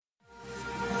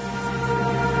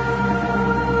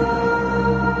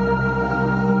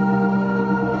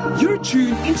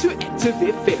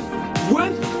Active FM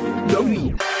with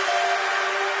Noeleen.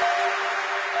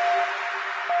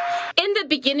 In the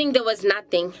beginning, there was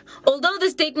nothing. Although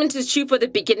the statement is true for the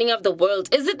beginning of the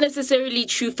world, is it necessarily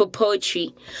true for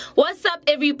poetry? What's up,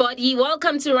 everybody?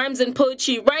 Welcome to Rhymes and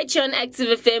Poetry right here on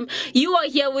Active FM. You are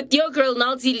here with your girl,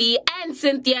 Noeleen, and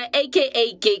Cynthia,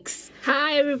 a.k.a. Gigs.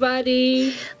 Hi,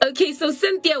 everybody. Okay, so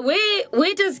Cynthia,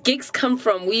 where does Gigs come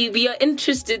from? We are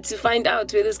interested to find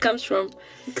out where this comes from.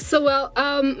 So,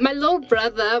 my little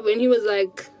brother, when he was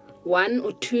like 1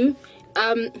 or 2,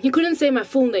 he couldn't say my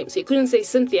full name, so he couldn't say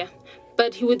Cynthia.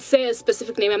 But he would say a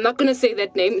specific name. I'm not going to say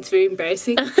that name. It's very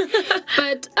embarrassing.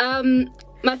 But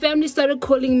my family started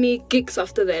calling me Gigs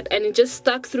after that. And it just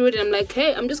stuck through it. And I'm like,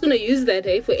 hey, I'm just going to use that,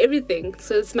 hey, for everything.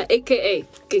 So it's my AKA,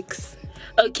 Gigs.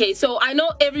 Okay, so I know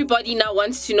everybody now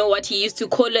wants to know what he used to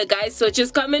call her, guys. So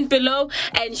just comment below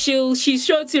and she's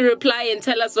sure to reply and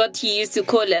tell us what he used to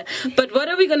call her. But what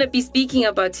are we going to be speaking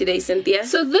about today, Cynthia?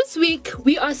 So this week,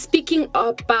 we are speaking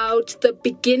about the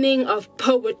beginning of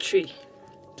poetry.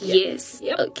 Yes.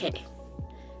 Yep. Okay.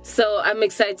 So I'm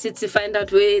excited to find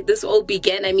out where this all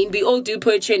began. I mean, we all do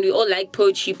poetry and we all like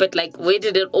poetry, but like, where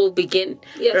did it all begin?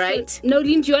 Yeah, right? So,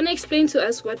 Noeleen, do you want to explain to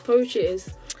us what poetry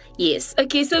is? Yes.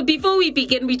 Okay, so before we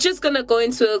begin, we're just going to go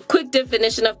into a quick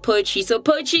definition of poetry. So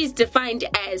poetry is defined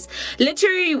as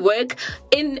literary work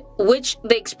in which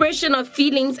the expression of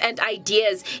feelings and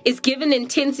ideas is given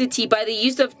intensity by the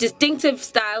use of distinctive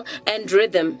style and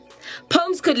rhythm.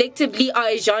 Poems collectively are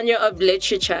a genre of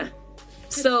literature.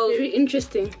 So very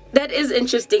interesting. That is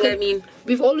interesting. I mean,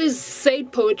 we've always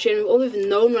said poetry and we've always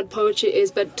known what poetry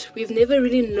is, but we've never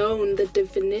really known the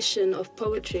definition of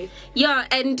poetry. Yeah,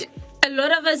 and a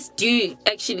lot of us do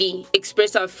actually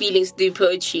express our feelings through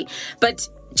poetry, but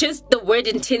just the word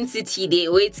intensity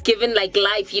there, where it's given like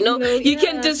life, you know, you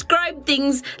can describe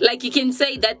things like you can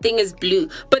say that thing is blue,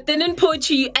 but then in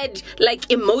poetry you add like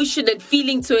emotion and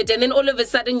feeling to it, and then all of a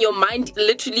sudden your mind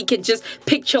literally can just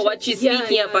picture what you're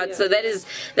speaking about. So that is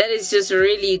just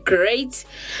really great.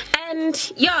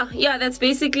 And yeah, that's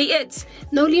basically it.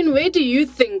 Noeleen, where do you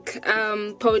think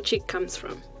poetry comes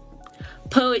from?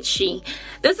 Poetry.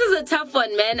 This is a tough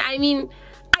one, man. I mean,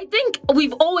 I think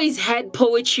we've always had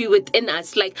poetry within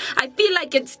us. Like, I feel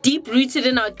like it's deep rooted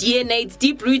in our DNA. It's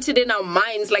deep rooted in our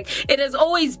minds. Like, it has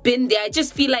always been there. I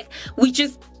just feel like we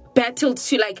just battled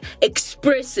to like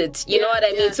express it, you know what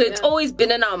I mean? So it's always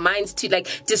been in our minds to like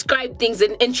describe things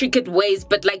in intricate ways,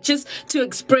 but like just to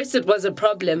express it was a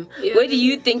problem. Where do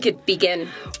you think it began?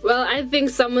 Well, I think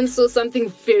someone saw something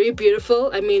very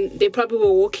beautiful. I mean, they probably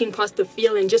were walking past the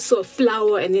field and just saw a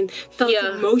flower and then felt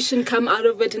emotion come out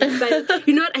of it and decided,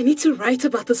 you know what, I need to write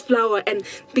about this flower, and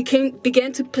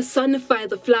began to personify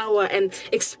the flower and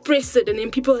express it. And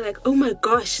then people were like, oh my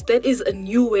gosh, that is a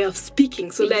new way of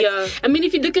speaking. So that, I mean,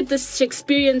 if you look at the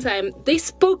Shakespearean time, they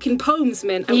spoke in poems,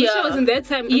 man. I wish I was in that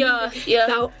time.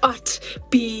 Thou art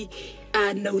be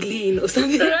Noeleen or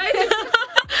something. Right?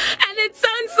 And it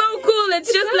sounds so cool.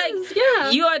 It's just like,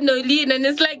 you are Noeleen. And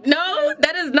it's like, no,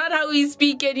 that is not how we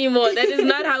speak anymore. That is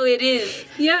not how it is.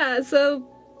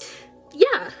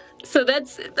 So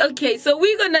that's okay. So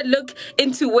we're gonna look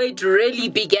into where it really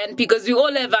began, because we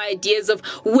all have ideas of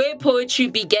where poetry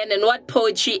began and what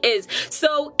poetry is.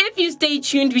 So if you stay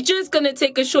tuned, we're just gonna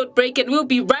take a short break and we'll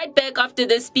be right back after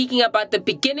this, speaking about the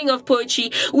beginning of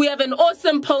poetry. We have an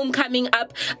awesome poem coming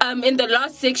up in the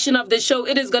last section of the show.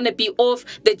 It is gonna be Off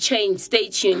the Chain. Stay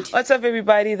tuned. What's up,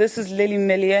 everybody? This is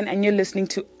Noeleen, and you're listening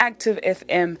to Active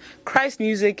FM. Christ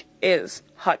music is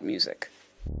hot music.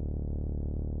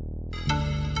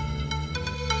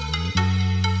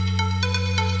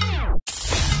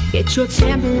 Get your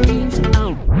tambourines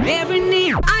on. Every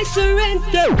knee, I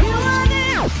surrender. You are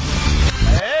there.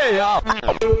 Hey,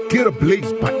 get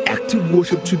ablaze by Active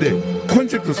Worship today.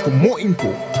 Contact us for more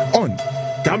info on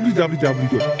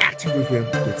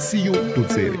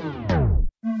www.activefm.co.za.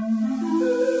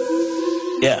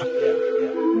 Yeah,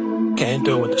 can't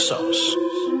do it with the sauce.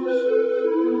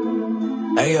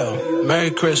 Hey yo,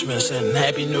 Merry Christmas and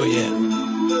Happy New Year.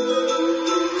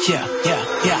 Yeah.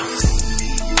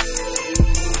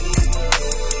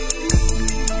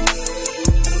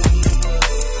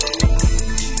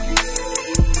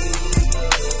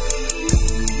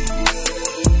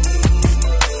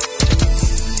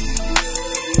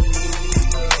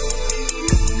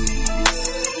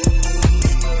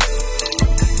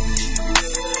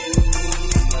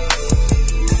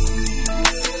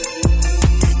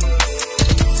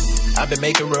 been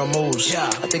making real moves. Yeah,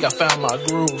 I think I found my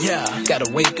groove. Yeah,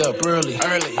 gotta wake up early.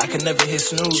 I can never hit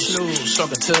snooze.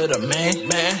 Talking to the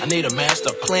man. I need a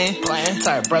master plan.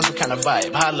 Tired Brazil kind of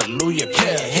vibe. Hallelujah.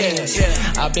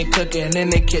 Yeah. I've been cooking in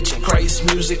the kitchen. Christ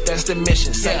music, that's the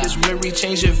mission. Sight is weary,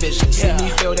 change your vision. See me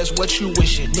feel that's what you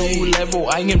wishing. New level,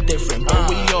 I am different. But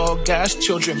we all God's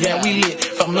children. Man, we lit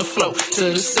from the floor to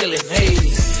the ceiling. Hey,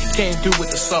 came through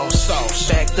with the sauce.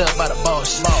 Backed up by the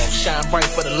boss. Shine bright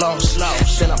for the lost.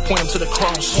 Then I point him to the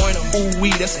cross. Ooh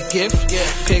wee, that's a gift.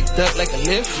 Picked up like a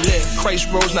lift.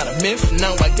 Christ rose, not a myth.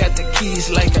 Now I got the keys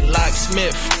like a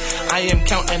locksmith. I am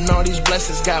counting all these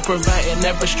blessings, God providing,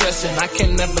 never stressing. I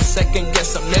can never second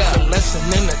guess. I'm never lesson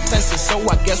in the tenses, so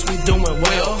I guess we doing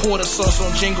well. Pour the sauce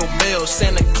on Jingle Bells.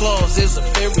 Santa Claus is a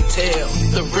fairy tale.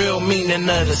 The real meaning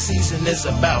of the season is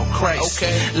about Christ.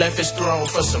 Left his throne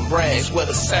for some rags with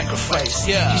a sacrifice.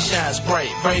 He shines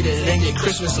bright, brighter than your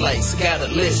Christmas lights. Got a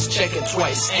list, check it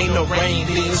twice. Ain't no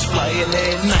reindeers flying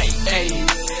at night. Hey,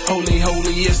 holy,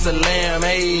 holy is the Lamb.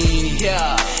 Hey,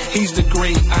 yeah, he's the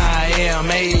great I am.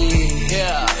 Hey,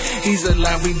 yeah, he's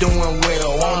alive, we doing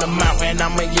well. On the mountain,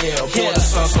 I'ma yell. Pour the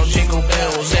sauce on Jingle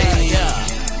Bells. Hey, yeah,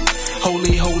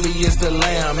 holy, holy is the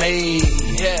Lamb. Hey,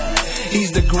 yeah,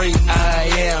 he's the great I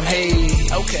am. Hey,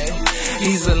 okay,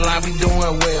 he's alive, we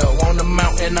doing well. On the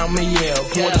mountain, I'ma yell.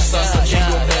 Pour the sauce on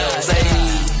Jingle Bells. Hey,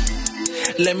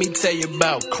 let me tell you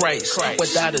about Christ.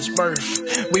 Without his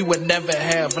birth, we would never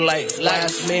have life.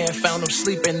 Last man found him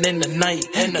sleeping in the night.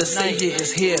 And the Savior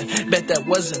is here. Bet that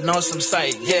was an awesome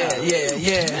sight. Yeah.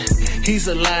 He's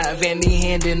alive and he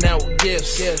handing out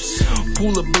gifts.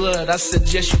 Pool of blood, I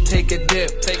suggest you take a dip.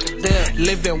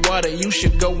 Living water, you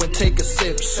should go and take a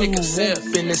sip. Take a sip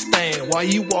in this thing while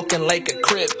you walking like a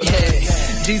crip.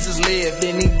 Yeah, Jesus lived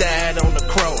and he died on the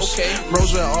cross.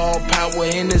 Rose with all power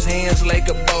in his hands like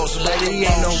a boss. But he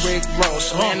ain't no Rick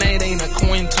Ross. Man, that ain't a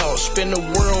coin toss. Spin the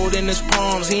world in his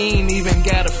palms, he ain't even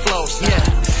got a floss.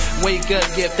 Yeah, wake up,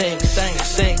 give thanks.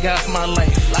 Thank God for my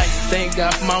life. Thank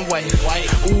God for my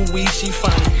wife. Ooh wee, she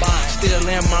fine. Still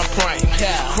in my prime.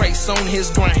 Christ on his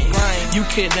grind. You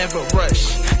can never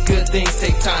rush. Good things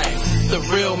take time. The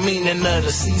real meaning of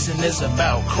the season is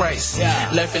about Christ.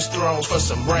 Left his throne for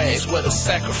some rags with a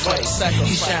sacrifice.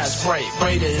 He shines bright,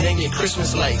 brighter than your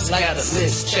Christmas lights. Got a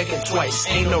list, check it twice.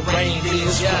 Ain't no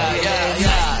reindeers.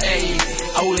 Hey,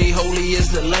 holy, holy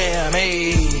is the Lamb.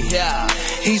 Hey, yeah,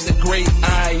 he's the great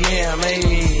I am.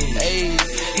 Hey,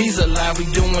 he's alive, we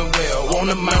doing well. On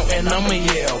the mountain, I'ma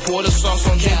yell. Pour the sauce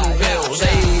on Jingle Bells.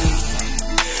 Hey,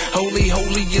 holy,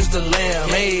 holy is the Lamb.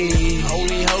 Hey,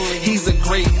 holy, he's the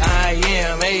great I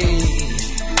am. Hey,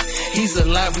 he's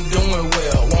alive, we doing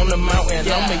well. On the mountain,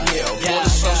 I'ma yell. Pour the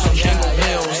sauce on Jingle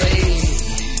Bells. Hey,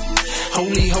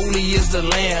 holy, holy is the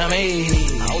Lamb. Hey,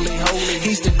 holy,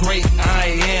 he's the great I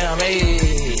am.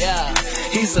 Hey, yeah,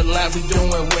 he's alive, we doing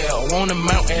well. On the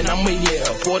mountain, I'ma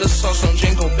yell. Pour the sauce on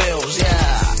Jingle Bells.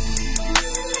 Yeah.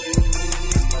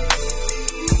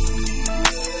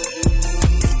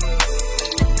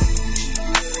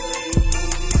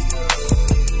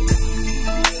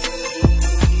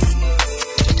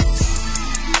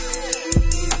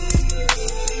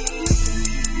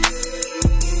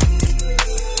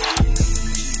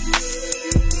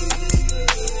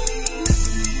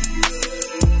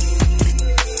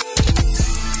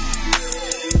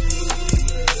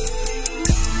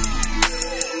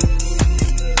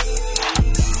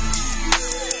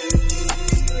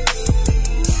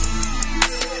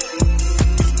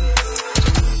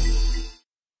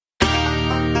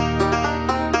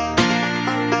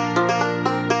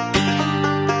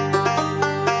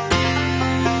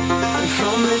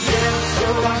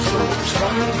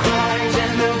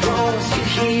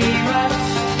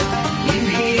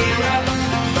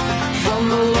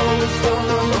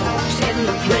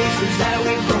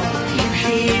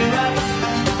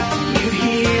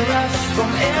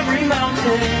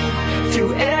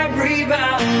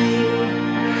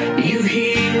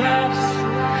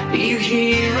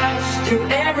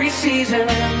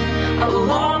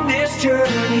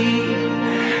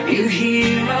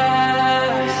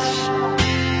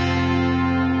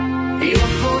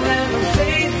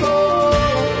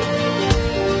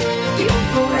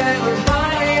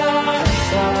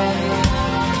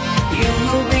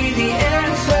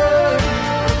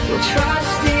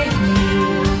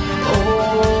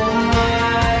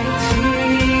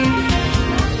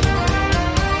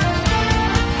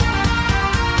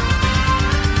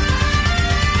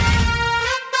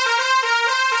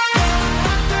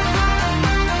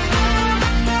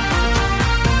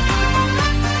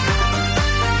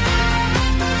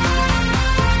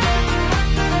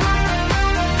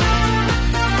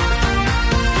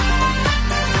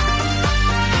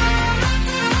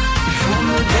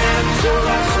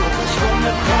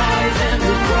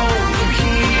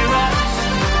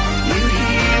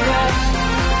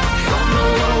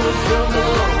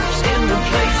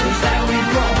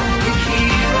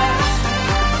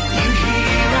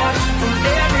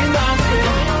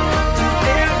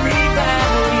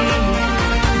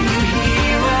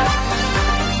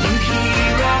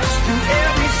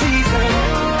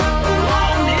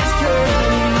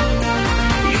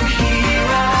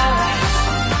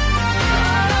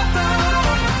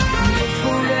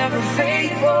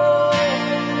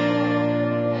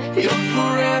 You're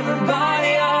forever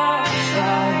by our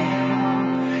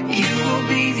side. You will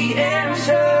be the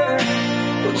answer.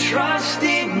 We'll trust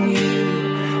in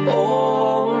you,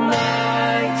 Almighty.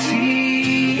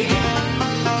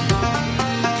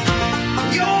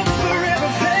 You're forever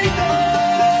faithful.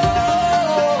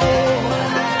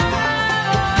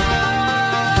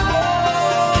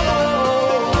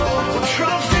 We'll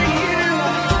trust in you,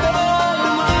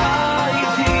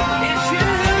 Almighty. It's you.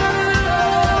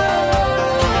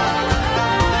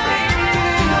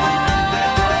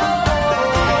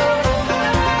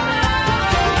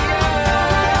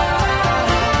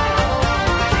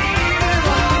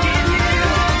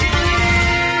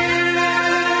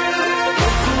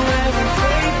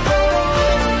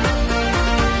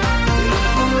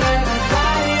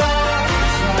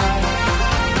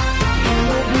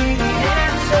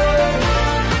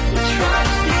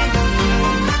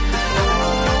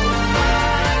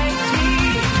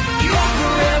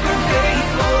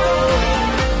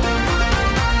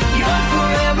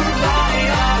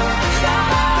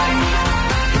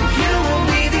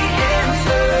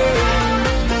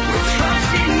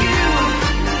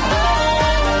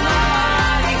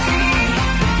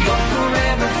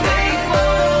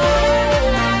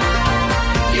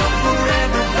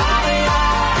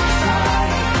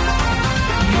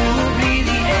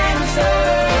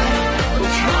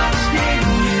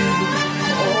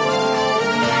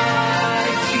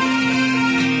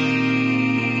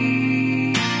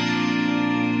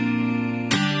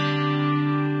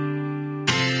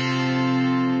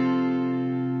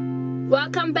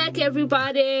 Welcome back,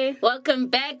 everybody. Welcome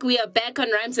back. We are back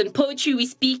on Rhymes and Poetry. We're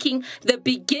speaking the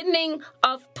beginning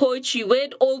of poetry, where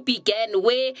it all began,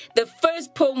 where the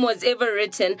first poem was ever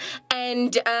written.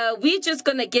 And we're just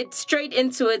going to get straight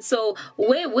into it. So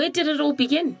where did it all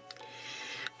begin?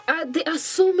 There are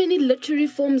so many literary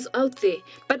forms out there,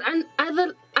 but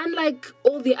unlike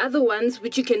all the other ones,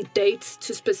 which you can date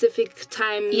to specific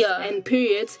times and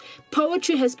periods,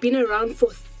 poetry has been around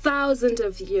for thousands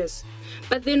of years.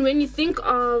 But then when you think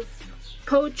of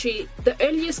poetry, the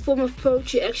earliest form of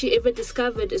poetry actually ever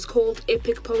discovered is called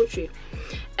epic poetry.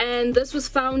 And this was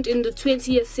found in the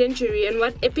 20th century. And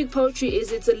what epic poetry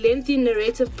is, it's a lengthy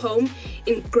narrative poem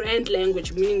in grand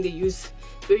language, meaning they use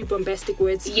very bombastic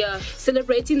words,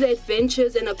 celebrating the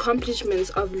adventures and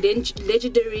accomplishments of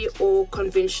legendary or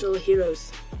conventional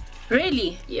heroes.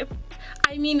 Really? Yep.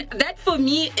 I mean, that for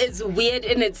me is weird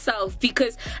in itself,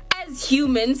 because as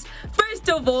humans, first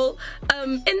of all,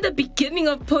 in the beginning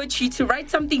of poetry, to write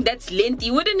something that's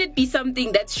lengthy, wouldn't it be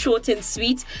something that's short and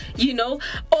sweet, you know?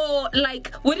 Or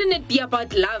like, wouldn't it be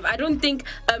about love? I don't think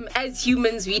as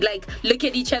humans we like look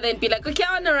at each other and be like, okay,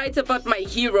 I want to write about my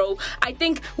hero. I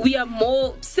think we are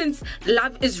more, since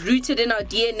love is rooted in our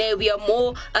DNA, we are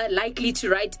more likely to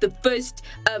write the first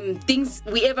things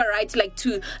we ever write, like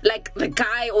to like the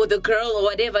guy or the girl or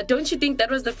whatever. Don't you think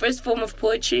that was the first form of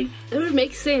poetry? That would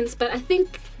make sense, but I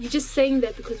think you're just saying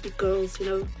that because we're girls, you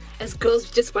know. As girls,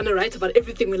 we just want to write about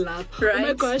everything we love. Right. Oh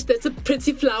my gosh, that's a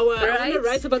pretty flower. Right. I want to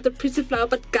write about the pretty flower.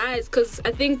 But guys, because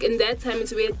I think in that time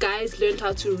it's where guys learned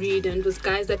how to read, and it was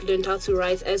guys that learned how to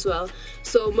write as well.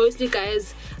 So mostly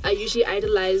guys usually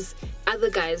idolize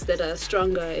other guys that are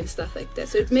stronger and stuff like that.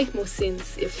 So it makes more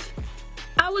sense if...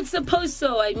 I would suppose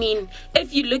so. I mean,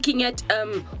 if you're looking at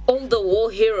all the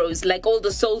war heroes, like all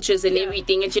the soldiers and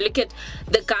everything, and you look at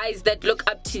the guys that look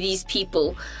up to these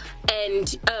people,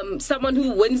 and someone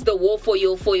who wins the war for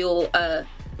your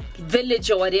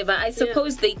village or whatever, I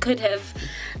suppose they could have.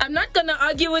 I'm not gonna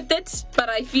argue with it, but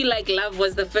I feel like love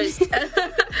was the first.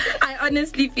 I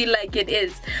honestly feel like it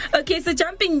is. Okay, so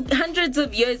jumping hundreds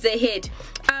of years ahead,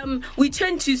 we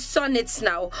turn to sonnets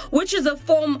now, which is a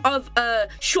form of a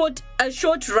short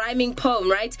rhyming poem,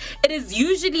 right? It is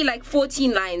usually like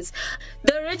 14 lines.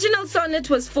 The original sonnet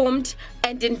was formed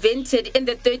and invented in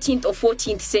the 13th or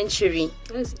 14th century.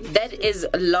 That is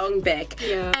long back.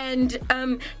 Yeah. And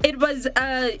it was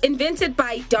invented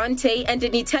by Dante and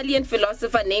an Italian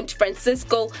philosopher named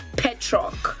Francisco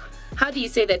Petrarch. How do you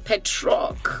say that?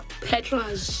 Petrarch. I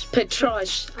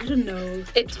don't know.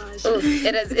 It has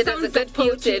a good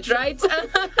poetry, right?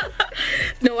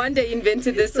 No wonder he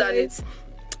invented the sonnets.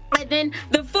 And then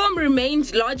the form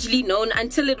remained largely known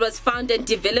until it was found and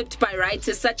developed by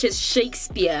writers such as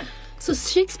Shakespeare. So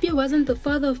Shakespeare wasn't the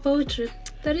father of poetry.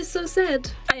 That is so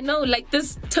sad. I know, like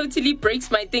this totally breaks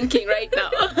my thinking right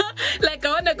now. Like I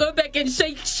want to go back and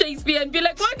shake Shakespeare and be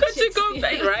like, why can't you go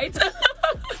back, right?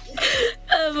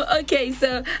 Okay,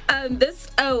 so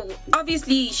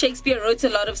obviously Shakespeare wrote a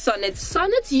lot of sonnets.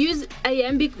 Sonnets use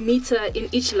iambic meter in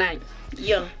each line.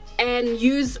 Yeah. And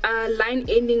use line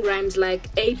ending rhymes like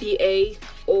ABA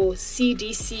or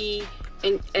CDC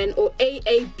and or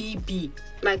AABB.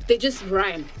 Like they just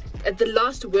rhyme. The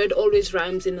last word always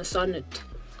rhymes in a sonnet.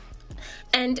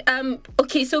 And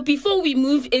okay, so before we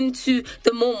move into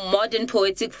the more modern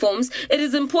poetic forms, it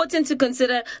is important to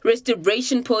consider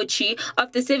restoration poetry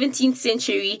of the 17th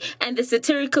century and the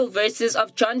satirical verses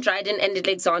of John Dryden and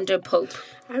Alexander Pope.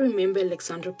 I remember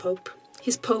Alexander Pope.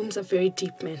 His poems are very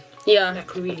deep, man. Yeah.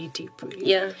 Like really deep, really.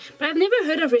 Yeah. But I've never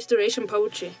heard of restoration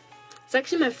poetry. It's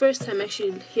actually my first time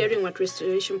actually hearing what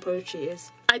restoration poetry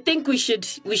is. I think we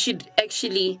should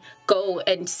actually go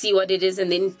and see what it is,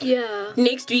 and then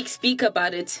next week speak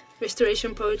about it.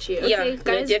 Restoration poetry. Okay, yeah,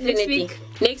 guys, no, definitely.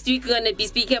 Next week we're gonna be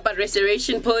speaking about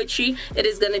restoration poetry. It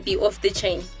is gonna be off the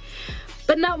chain.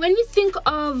 But now, when you think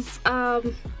of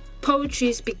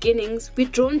poetry's beginnings, we're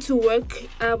drawn to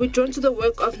the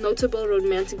work of notable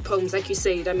romantic poems, like you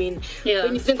said. I mean,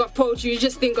 when you think of poetry, you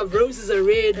just think of roses are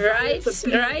red, right?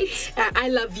 Right. I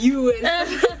love you,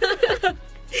 and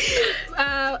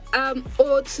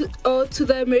or to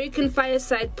the American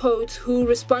fireside poets who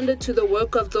responded to the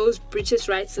work of those British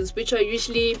writers, which are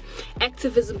usually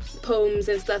activism poems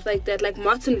and stuff like that. Like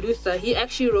Martin Luther, he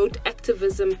actually wrote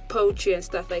activism poetry and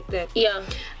stuff like that. Yeah.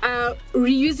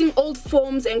 Reusing old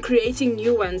forms and creating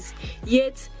new ones.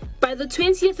 Yet, by the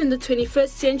 20th and the 21st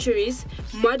centuries,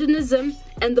 modernism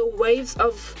and the waves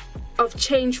of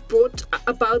change brought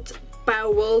about by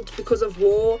our world because of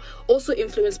war also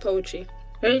influenced poetry.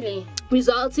 Really?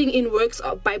 Resulting in works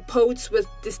by poets with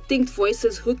distinct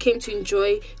voices who came to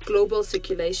enjoy global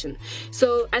circulation.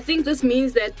 So I think this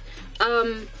means that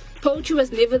poetry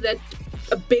was never that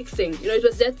a big thing. You know, it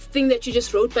was that thing that you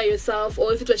just wrote by yourself,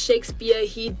 or if it was Shakespeare,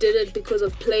 he did it because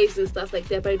of plays and stuff like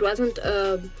that. But it wasn't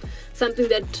something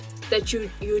that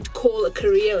you'd call a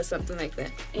career or something like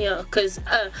that. Yeah, because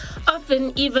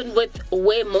often, even with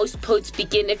where most poets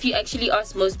begin, if you actually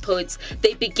ask most poets,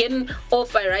 they begin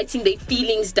off by writing their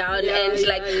feelings down.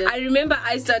 I remember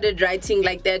I started writing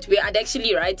like that, where I'd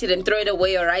actually write it and throw it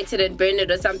away, or write it and burn it,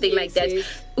 or something like that.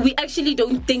 We actually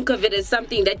don't think of it as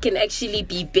something that can actually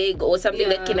be big, or something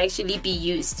that can actually be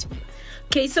used.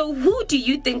 Okay, so who do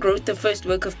you think wrote the first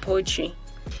work of poetry?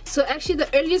 So actually the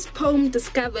earliest poem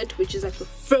discovered, which is like the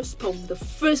first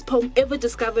poem ever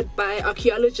discovered by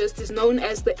archaeologists, is known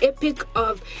as the Epic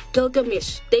of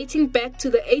Gilgamesh, dating back to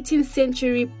the 18th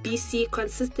century BC,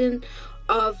 consisting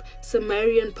of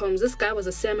Sumerian poems. This guy was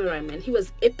a samurai, man. He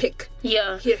was epic.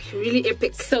 Yeah, really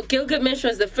epic. So Gilgamesh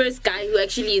was the first guy who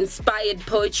actually inspired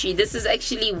poetry. This is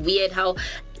actually weird how...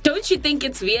 Don't you think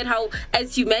it's weird how,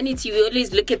 as humanity, we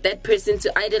always look at that person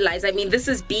to idolize? I mean, this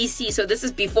is BC, so this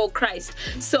is before Christ.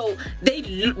 So they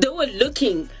were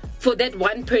looking for that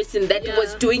one person that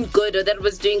was doing good, or that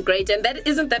was doing great, and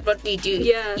isn't that what we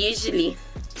do usually?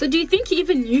 So do you think he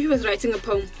even knew he was writing a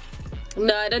poem?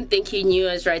 No, I don't think he knew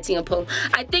he was writing a poem.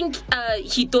 I think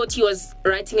he thought he was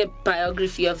writing a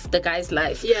biography of the guy's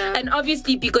life. Yeah. And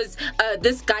obviously because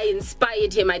this guy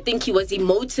inspired him, I think he was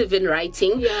emotive in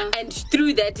writing. Yeah. And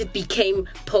through that, it became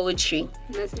poetry.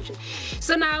 That's interesting.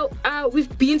 So now,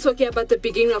 we've been talking about the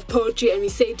beginning of poetry, and we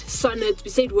said sonnets. We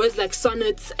said words like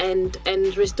sonnets and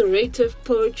restorative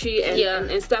poetry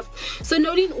and stuff. So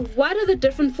Noeleen, what are the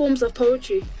different forms of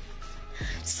poetry?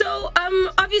 So,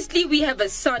 obviously we have a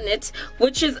sonnet,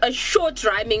 which is a short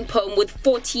rhyming poem with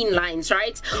 14 lines,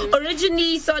 right?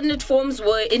 Originally, sonnet forms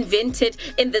were invented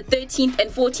in the 13th and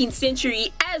 14th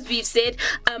century, as we've said,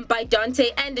 by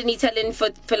Dante and an Italian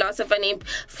philosopher named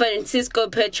Francisco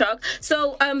Petrarch.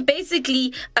 So,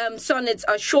 basically, sonnets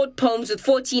are short poems with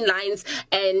 14 lines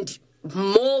and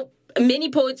more. Many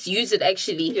poets use it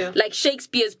actually, like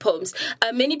Shakespeare's poems.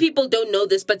 Many people don't know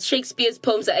this, but Shakespeare's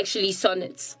poems are actually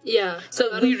sonnets. Yeah.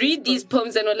 So we read these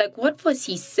poems and we're like, what was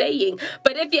he saying?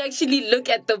 But if you actually look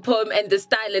at the poem and the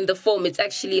style and the form, it's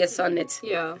actually a sonnet.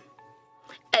 Yeah.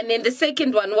 And then the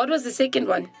second one, what was the second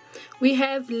one? We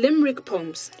have limerick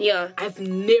poems. Yeah. I've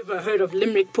never heard of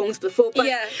limerick poems before, but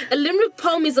a limerick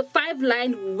poem is a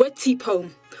 5-line witty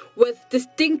poem with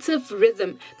distinctive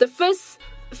rhythm. The first,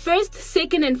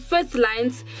 second, and fifth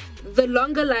lines, the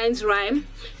longer lines rhyme.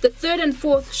 The third and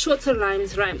fourth shorter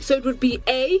lines rhyme. So it would be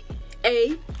A,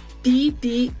 B,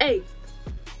 B, A.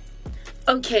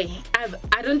 Okay,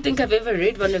 I don't think I've ever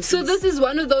read one of these. So this is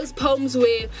one of those poems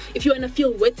where if you want to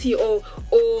feel witty or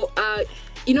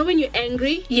you know when you're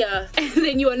angry, and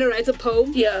then you want to write a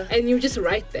poem, and you just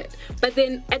write that. But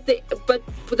then but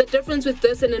the difference with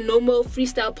this and a normal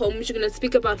freestyle poem, which you're gonna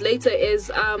speak about later, is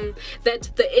that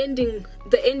the ending.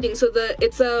 So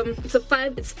it's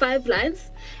 5 lines,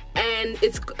 and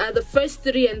it's the first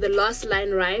 3 and the last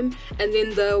line rhyme, and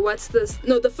then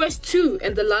the first 2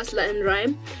 and the last line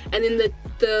rhyme, and then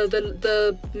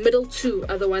the middle 2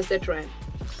 are the ones that rhyme.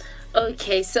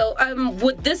 Okay, so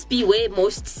would this be where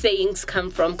most sayings come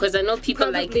from? Because I know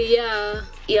people Probably, yeah.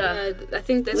 I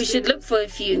think that's we should look for a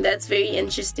few. That's very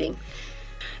interesting.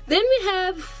 Then we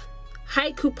have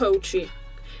haiku poetry.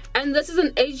 And this is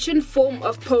an ancient form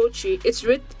of poetry. It's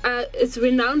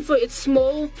renowned for its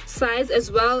small size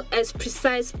as well as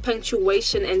precise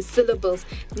punctuation and syllables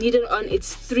needed on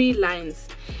its 3 lines.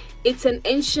 It's an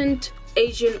ancient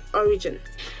Asian origin.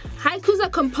 Haikus are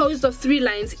composed of 3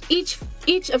 lines, each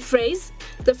a phrase.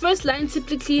 The first line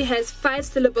typically has 5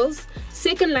 syllables,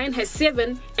 second line has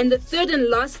 7, and the third and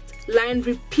last line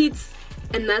repeats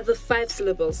another 5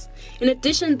 syllables. In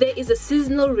addition, there is a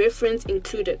seasonal reference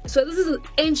included. So this is an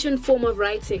ancient form of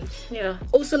writing. Yeah.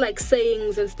 Also like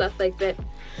sayings and stuff like that.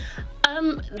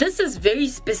 This is very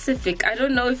specific. I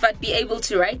don't know if I'd be able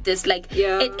to write this.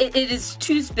 It is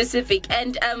too specific.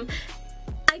 And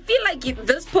I feel like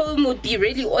this poem would be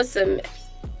really awesome.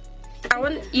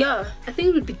 I think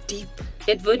it would be deep.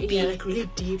 It would be. Yeah, like really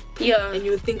deep. Yeah. And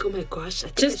you would think, oh my gosh,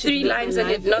 just 3 lines and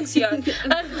it knocks you out.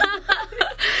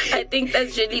 I think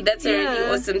that's a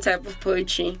really awesome type of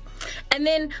poetry. And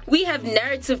then we have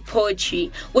narrative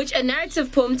poetry, which a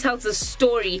narrative poem tells a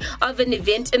story of an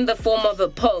event in the form of a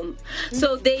poem.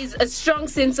 So there's a strong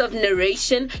sense of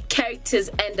narration, characters,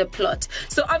 and a plot.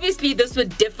 So obviously this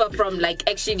would differ from like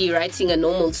actually writing a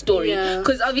normal story,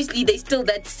 because obviously there's still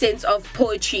that sense of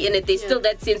poetry in it. There's still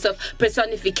that sense of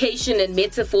personification and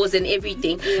metaphors and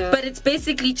everything. But it's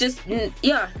basically just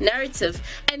narrative.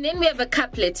 And then we have a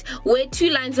couplet, where 2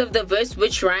 lines of the verse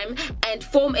which rhyme and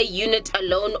form a unit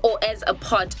alone or as a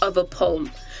part of a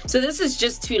poem. So this is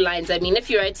just 2 lines. I mean, if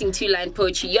you're writing 2-line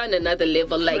poetry, you're on another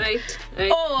level. Right.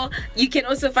 Or you can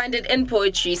also find it in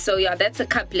poetry. So yeah, that's a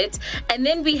couplet. And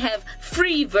then we have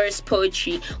free verse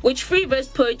poetry, which free verse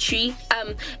poetry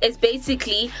is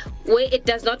basically where it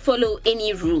does not follow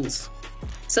any rules.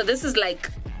 So this is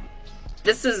like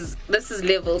This is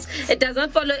levels. It does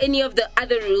not follow any of the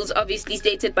other rules obviously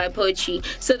stated by poetry.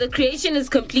 So the creation is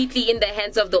completely in the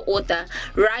hands of the author.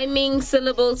 Rhyming,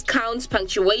 syllables, counts,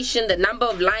 punctuation, the number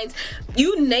of lines,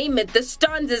 you name it, the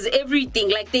stanzas, everything.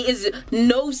 Like there is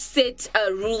no set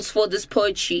rules for this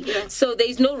poetry. So there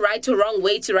is no right or wrong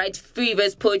way to write free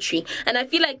verse poetry. And I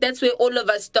feel like that's where all of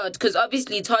us start, because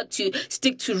obviously it's hard to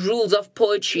stick to rules of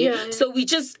poetry. So we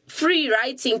just free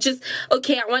writing, just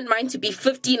okay, I want mine to be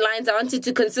 15 lines, I want it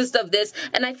to consist of this,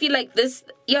 and I feel like this,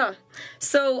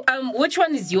 so which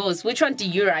one is yours? Which one do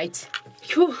you write?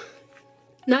 Whew.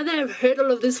 Now that I've heard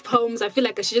all of these poems, I feel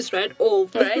like I should just write all.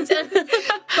 Right.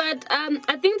 But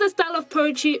I think the style of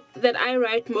poetry that I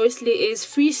write mostly is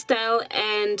freestyle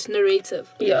and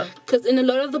narrative. Because in a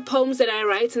lot of the poems that I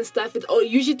write and stuff, it all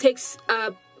usually takes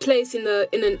place in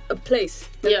a place.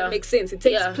 That makes sense. It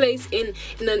takes place in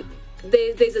a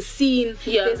there's a scene,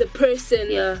 there's a person,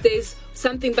 there's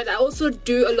something, but I also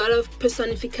do a lot of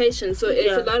personification. So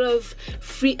it's a lot of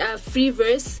free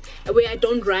verse where I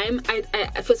don't rhyme.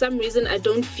 I for some reason I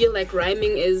don't feel like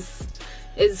rhyming is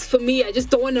for me. I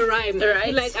just don't want to rhyme. I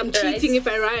feel like I'm cheating if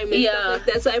I rhyme and stuff like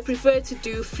that. So I prefer to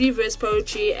do free verse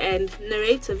poetry and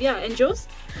narrative. And yours?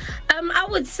 I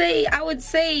would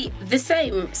say the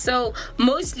same. So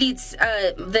mostly it's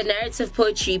the narrative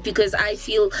poetry, because I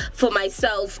feel for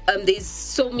myself there's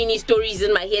so many stories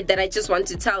in my head that I just want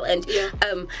to tell, and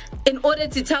in order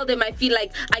to tell them, I feel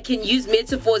like I can use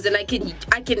metaphors and I can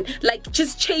like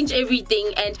just change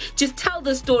everything and just tell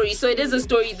the story. So it is a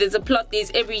story, there's a plot,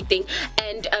 there's everything,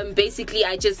 and basically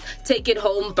I just take it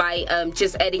home by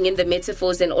just adding in the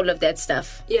metaphors and all of that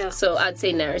stuff. So I'd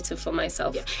say narrative for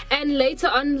myself. And later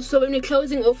on, so when we're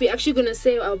closing off, we're actually going to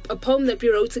say a poem that we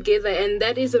wrote together, and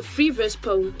that is a free verse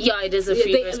poem. It is a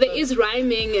free verse poem. There is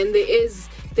rhyming, and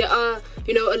there are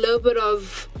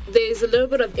there's a little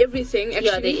bit of everything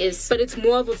actually. There is. But it's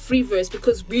more of a free verse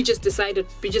because we just decided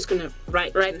we're just going to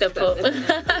write the poem.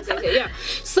 Exactly,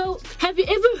 So have you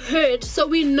ever heard, so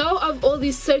we know of all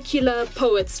these circular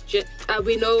poets,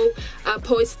 we know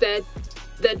poets that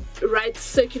write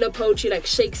circular poetry like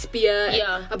Shakespeare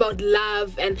about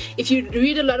love, and if you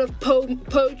read a lot of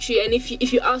poetry, and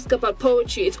if you ask about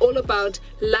poetry, it's all about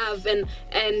love and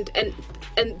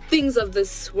things of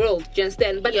this world, do you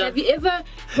understand? But have you ever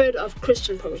heard of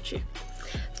Christian poetry?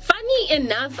 Funny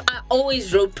enough, I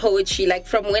always wrote poetry, like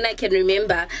from when I can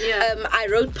remember. I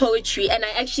wrote poetry, and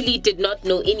I actually did not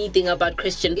know anything about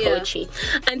Christian poetry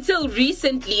until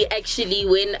recently, actually,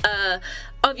 when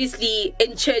obviously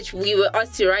in church we were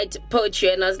asked to write poetry,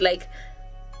 and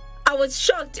I I was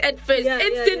shocked at first.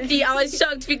 Instantly, I was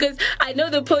shocked because I know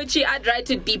the poetry I'd write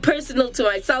would be personal to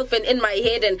myself and in my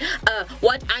head and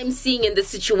what I'm seeing in the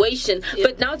situation.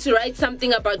 But now to write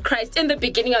something about Christ, in the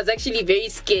beginning, I was actually very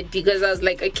scared because I was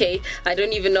like, okay, I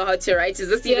don't even know how to write. Is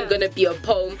this even going to be a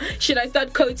poem? Should I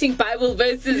start quoting Bible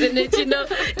verses in it?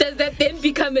 Does that then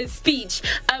become a speech?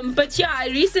 But yeah, I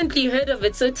recently heard of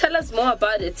it. So tell us more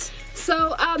about it.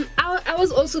 So I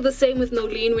was also the same with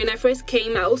Noeleen. When I first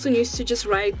came, I also used to just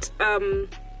write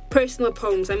personal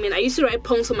poems. I mean, I used to write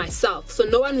poems for myself, so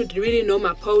no one would really know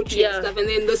my poetry and stuff. And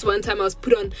then this one time I was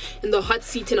put on in the hot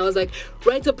seat and I was like,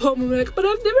 write a poem. I'm like, but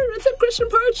I've never written Christian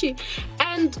poetry.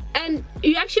 And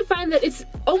you actually find that it's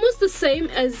almost the same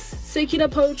as secular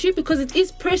poetry because it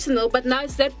is personal, but now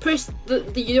it's that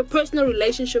your personal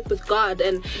relationship with God,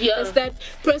 and it's that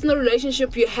personal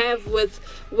relationship you have with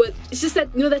it's just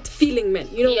that that feeling, man.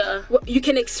 You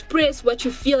can express what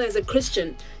you feel as a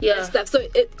Christian and stuff. So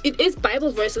it is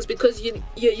Bible verses because you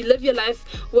live your life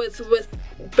with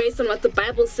based on what the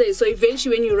Bible says. So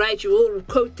eventually when you write, you will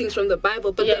quote things from the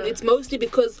Bible, but then it's mostly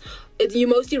because you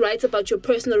mostly write about your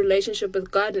personal relationship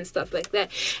with God and stuff like that.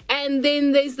 And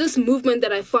then there's this movement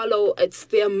that I follow.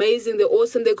 They're amazing, they're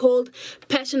awesome. They're called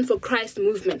Passion for Christ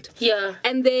movement. Yeah.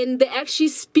 And then they're actually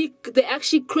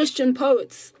Christian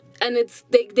poets. And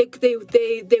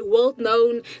they're world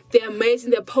known, they're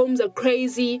amazing, their poems are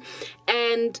crazy.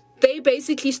 And they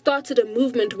basically started a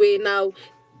movement where now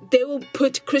they will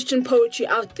put Christian poetry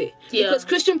out there. Because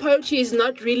Christian poetry is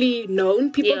not really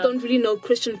known. People don't really know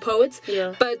Christian poets.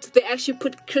 But they actually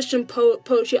put Christian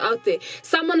poetry out there.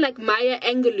 Someone like Maya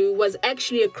Angelou was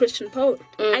actually a Christian poet.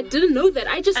 I didn't know that.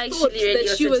 I just thought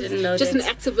that she was just an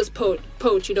activist poet.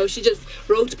 She just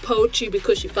wrote poetry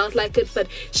because she felt like it. But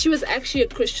she was actually a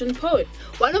Christian poet.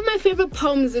 One of my favorite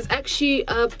poems is actually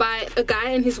by a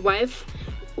guy and his wife,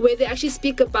 where they actually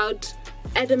speak about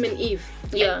Adam and Eve.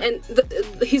 And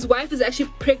his wife is actually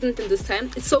pregnant in this time.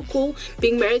 It's so cool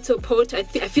being married to a poet. I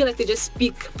feel like they just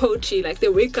speak poetry, like they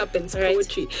wake up and speak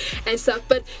poetry and stuff.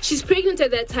 But she's pregnant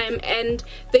at that time, and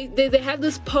they have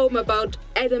this poem about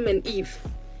Adam and Eve.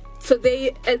 So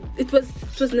it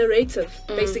was narrative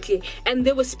basically, and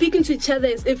they were speaking to each other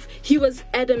as if he was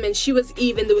Adam and she was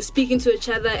Eve, and they were speaking to each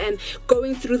other and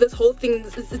going through this whole thing.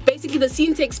 Basically, the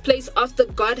scene takes place after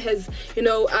God has,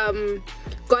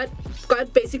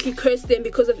 God basically cursed them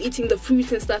because of eating the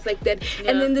fruit and stuff like that.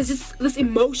 And then there's this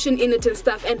emotion in it and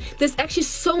stuff. And there's actually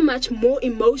so much more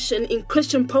emotion in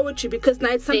Christian poetry because now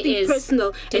it's something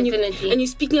personal. Definitely. And you're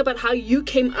speaking about how you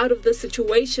came out of the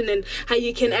situation and how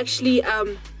you can actually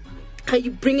how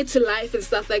you bring it to life and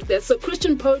stuff like that. So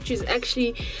Christian poetry is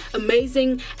actually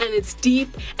amazing and it's deep,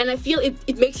 and I feel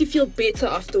it makes you feel better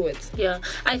afterwards. Yeah,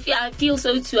 I feel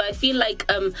so too. I feel like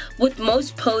with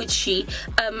most poetry,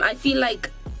 I feel like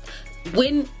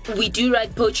when we do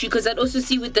write poetry, because I'd also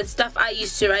see with the stuff I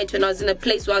used to write when I was in a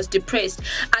place where I was depressed,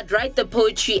 I'd write the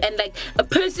poetry and like a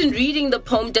person reading the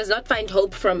poem does not find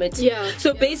hope from it.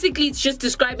 So basically it's just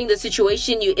describing the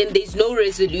situation you're in. There's no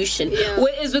resolution.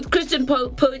 Whereas with Christian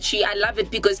poetry, I love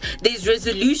it because there's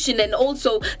resolution, and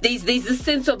also there's a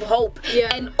sense of hope.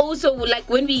 And also like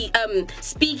when we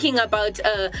speaking about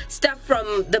stuff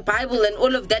from the Bible and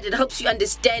all of that, it helps you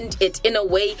understand it in a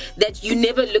way that you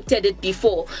never looked at it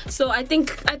before. So I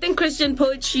think Christian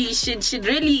poetry should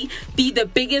really be the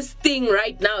biggest thing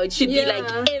right now. It should be like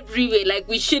everywhere. Like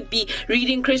we should be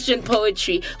reading Christian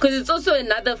poetry because it's also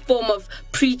another form of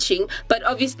preaching, but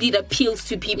obviously it appeals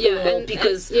to people more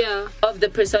because of the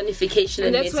personification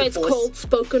and that's why it's called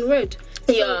spoken word.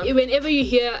 So whenever you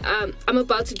hear I'm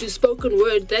about to do spoken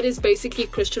word, that is basically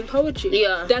Christian poetry.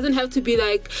 It doesn't have to be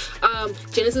like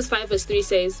Genesis 5 verse 3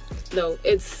 says. No,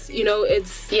 it's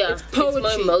it's poetry.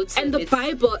 It's more emotive. And the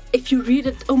Bible, if you read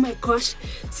it, oh my gosh,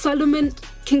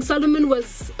 King Solomon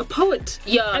was a poet.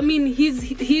 I mean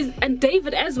he's and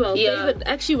David as well. David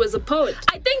actually was a poet.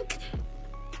 I think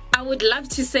I would love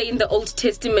to say in the Old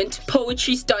Testament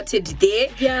poetry started there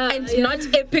and not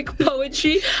epic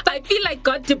poetry. I feel like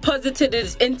God deposited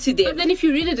it into there. But then if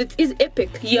you read it, it is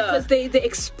epic. Because they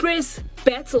express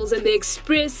battles and they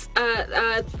express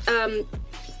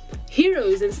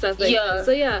heroes and stuff like that.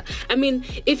 So I mean,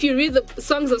 if you read the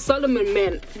Songs of Solomon,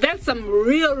 man, that's some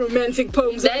real romantic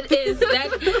poems. That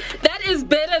is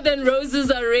better than Roses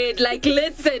Are Red. Like,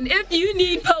 listen, if you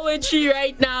need poetry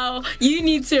right now, you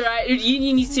need to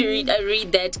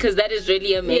read that because that is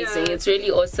really amazing. It's really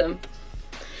awesome.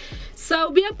 So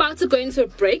we're about to go into a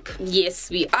break. Yes,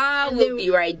 we are. We'll be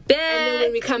right back. And then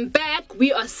when we come back,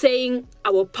 we are saying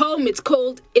our poem. It's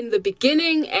called In the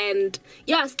Beginning. And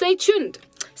stay tuned.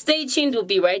 Stay tuned. We'll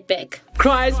be right back.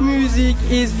 Christ music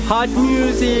is hot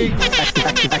music.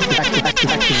 Active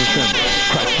FM.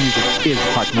 Christ music is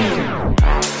hot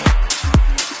music.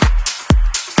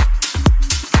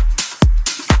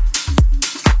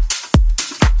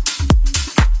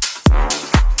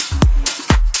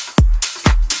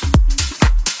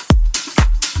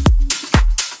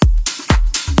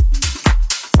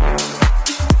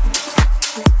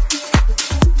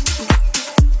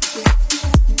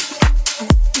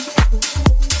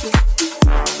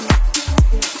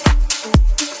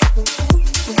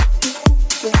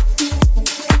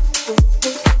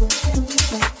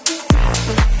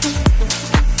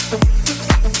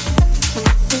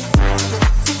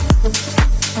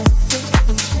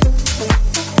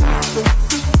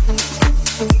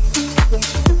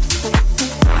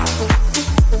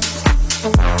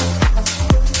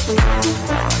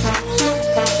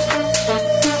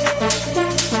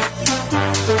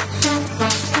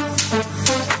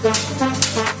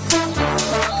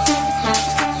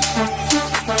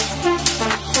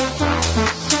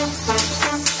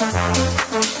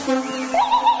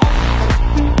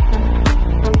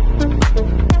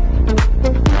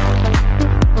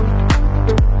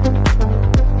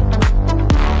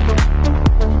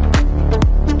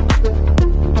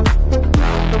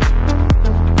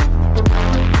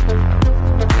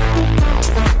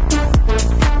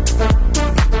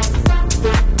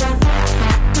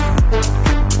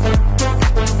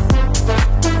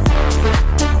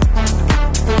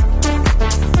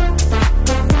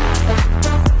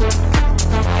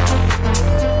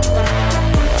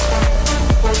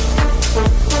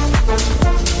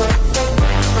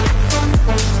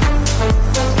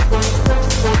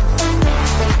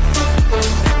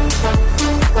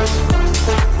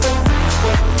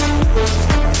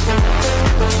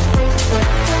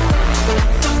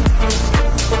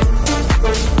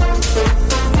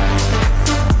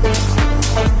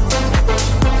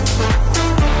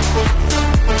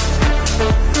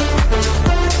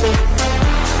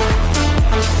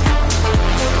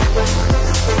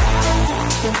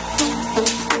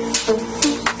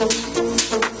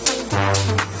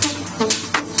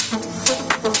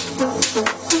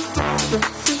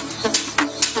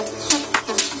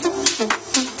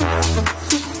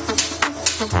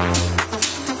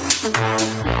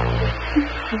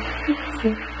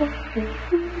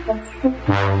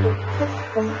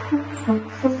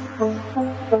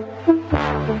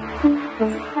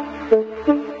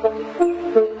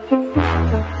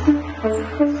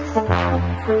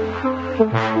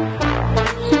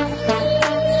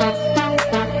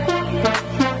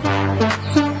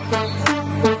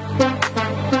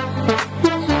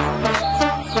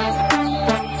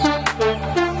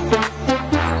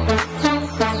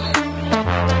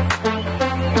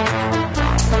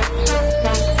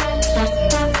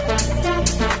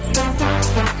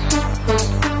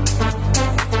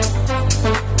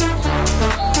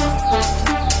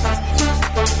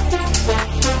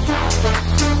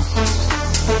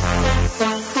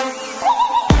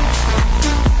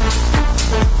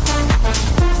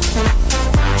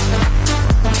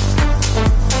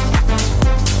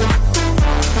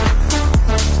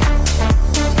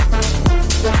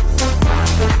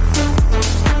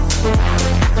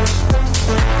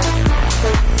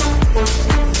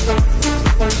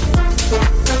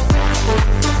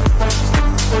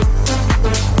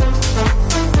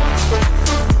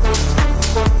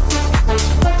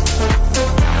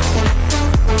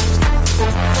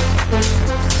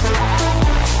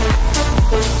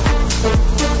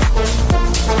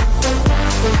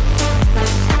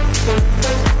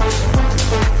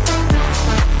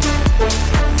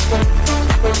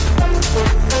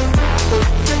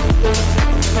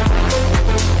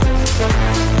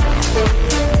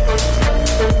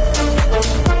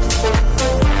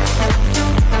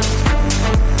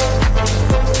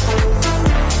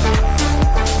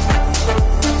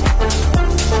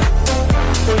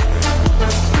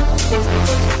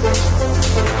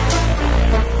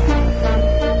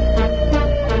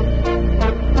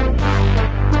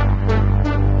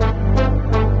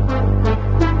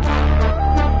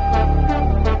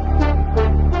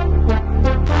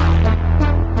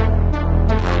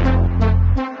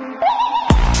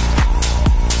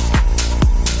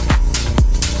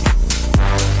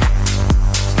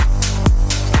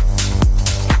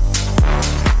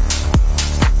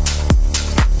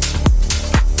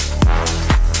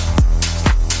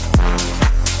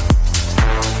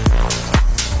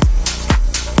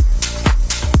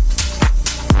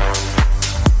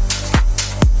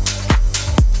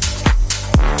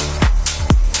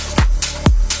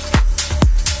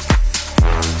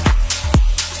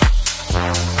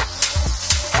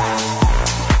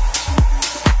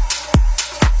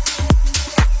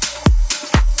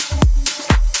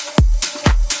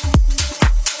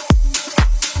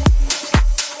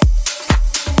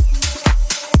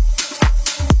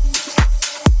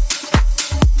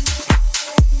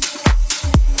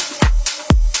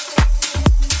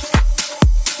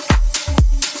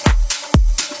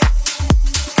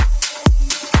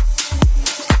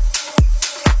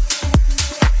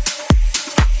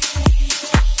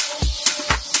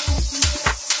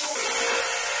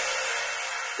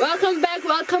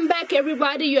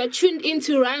 everybody? You are tuned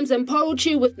into Rhymes and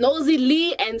Poetry with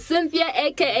Noeleen and Cynthia,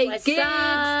 aka What's Gigs. up?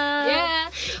 Yeah.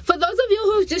 For those of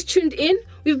you who've just tuned in,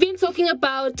 we've been talking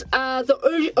about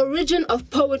the origin of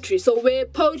poetry. So where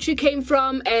poetry came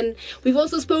from, and we've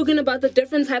also spoken about the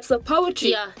different types of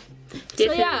poetry. Yeah.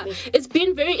 So yeah, it's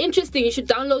been very interesting. You should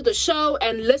download the show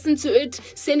and listen to it.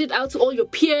 Send it out to all your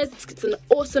peers. It's an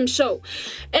awesome show.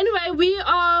 Anyway, we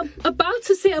are about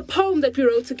to say a poem that we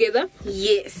wrote together.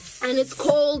 Yes. And it's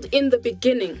called In the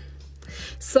Beginning.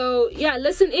 So yeah,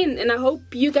 listen in and I hope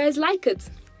you guys like it.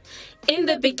 In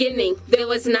the beginning, there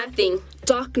was nothing.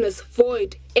 Darkness,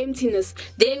 void, emptiness.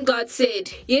 Then God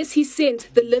said, Yes, he sent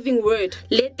the living word.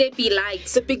 let there be light.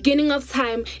 The beginning of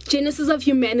time, genesis of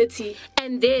humanity.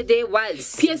 And there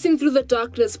was Piercing through the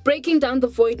darkness, breaking down the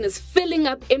voidness, filling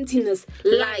up emptiness.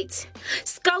 light.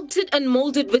 Sculpted and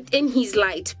molded within his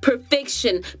light.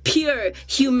 Perfection, pure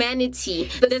humanity.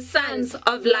 The sons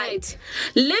of light.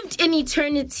 Lived in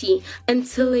eternity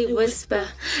until a whisper.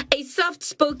 A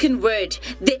soft-spoken word.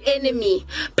 The enemy.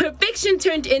 Perfection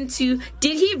turned into,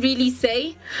 did he really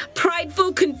say?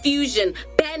 Prideful confusion.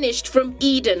 Banished from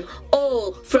Eden.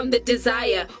 All from the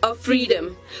desire of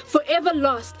freedom. Forever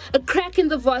lost, a crack in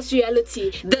the vast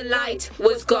reality. The light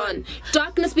was gone.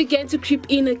 Darkness began to creep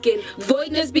in again.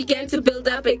 Voidness began to build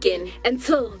up again.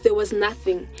 Until there was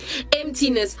nothing.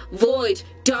 Emptiness, void,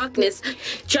 darkness,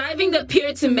 driving the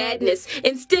pure to madness,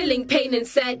 instilling pain and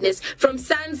sadness, from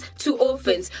sons to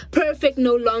orphans, Perfect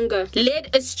no longer.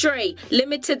 led astray,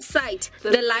 limited sight,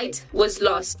 the light was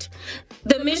lost.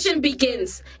 The mission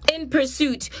begins, in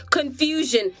pursuit,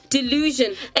 confusion,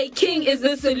 delusion, a king is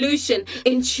the solution,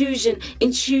 intrusion,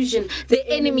 the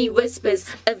enemy whispers,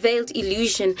 a veiled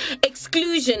illusion,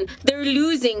 exclusion, they're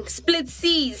losing, split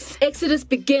seas, Exodus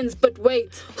begins, but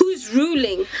wait. who's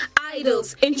ruling?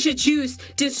 Idols introduced,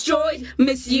 destroyed,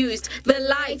 misused. The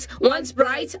light, once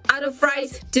bright, out of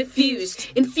fright, diffused.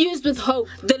 Infused with hope,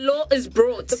 The law is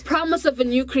brought, the promise of a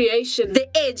new creation. the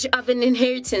edge of an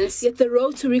inheritance Yet the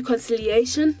road to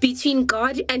reconciliation between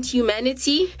God and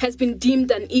humanity. has been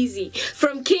deemed uneasy.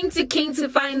 From king to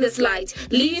find this light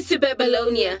leads to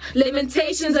Babylonia,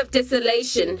 lamentations of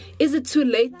desolation. Is it too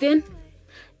late then?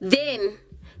 Then,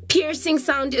 piercing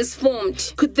sound is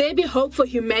formed, Could there be hope for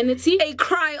humanity? a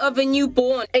cry of a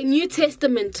newborn. A New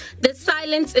Testament. The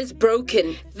silence is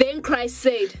broken. Then Christ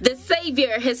said, The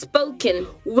Savior has spoken.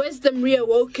 wisdom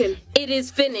reawoken, It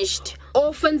is finished.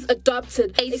 orphans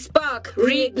adopted, A spark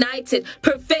reignited,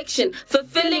 perfection,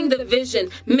 fulfilling the vision,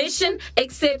 mission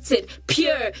accepted,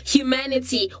 pure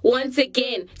humanity, once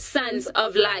again, sons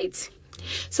of light.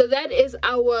 So that is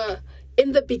our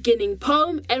In the Beginning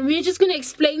poem, and we're just going to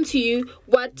explain to you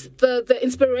what the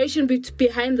inspiration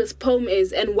behind this poem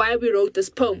is and why we wrote this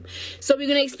poem. So we're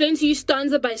going to explain to you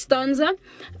stanza by stanza,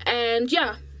 and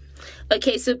yeah.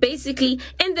 Okay, so basically,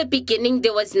 in the beginning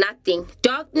there was nothing.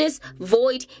 Darkness,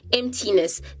 void,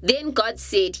 emptiness. Then God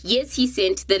said, yes, he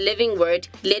sent the living word,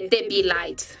 let there be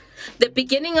light. The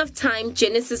beginning of time,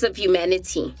 genesis of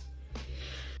humanity.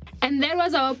 And that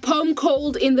was our poem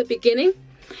called In the Beginning.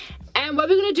 And what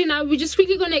we're going to do now, we're just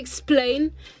quickly going to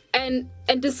explain and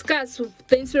discuss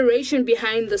the inspiration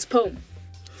behind this poem.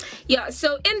 Yeah,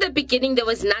 so in the beginning there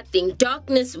was nothing.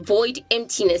 Darkness, void,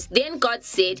 emptiness. Then God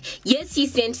said, yes, he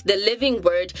sent the living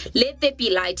word, let there be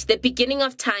light. The beginning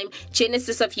of time,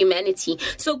 genesis of humanity.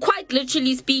 So quite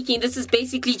literally speaking, this is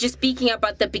basically just speaking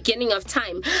about the beginning of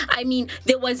time. I mean,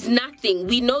 there was nothing.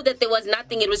 We know that there was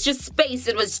nothing. It was just space.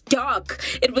 It was dark.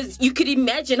 It was, you could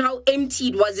imagine how empty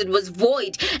it was. It was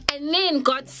void. And then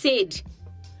God said,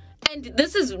 and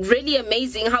this is really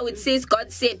amazing how it says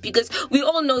God said, because we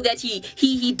all know that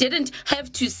he didn't have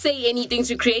to say anything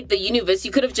to create the universe. He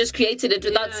could have just created it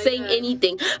without saying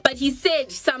anything. But he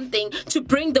said something to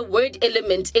bring the word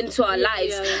element into our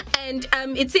lives. And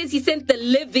it says he sent the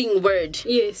living word.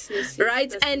 Yes.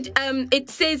 Right? And it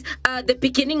says the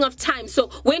beginning of time. So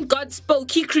when God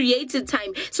spoke, he created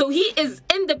time. So he is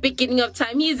in the beginning of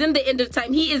time. He is in the end of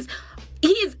time. He is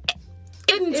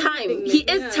in time. He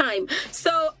is time.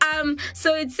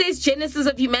 So it says genesis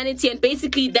of humanity, and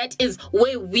basically that is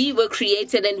where we were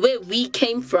created and where we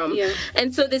came from.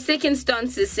 And so the second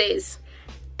stanza says,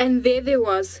 and there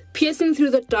was, piercing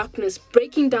through the darkness,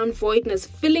 breaking down voidness,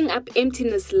 filling up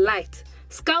emptiness, light.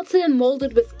 Sculpted and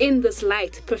molded within this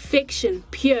light, perfection,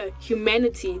 pure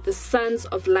humanity, the sons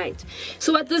of light.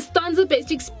 So what this stanza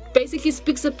basically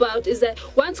speaks about is that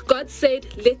once God said,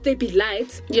 let there be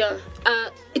light,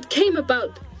 it came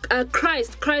about.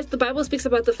 Christ, the Bible speaks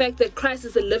about the fact that Christ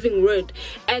is a living word,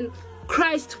 and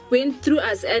Christ went through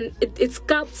us, and it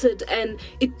sculpted and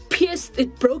it pierced,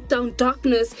 it broke down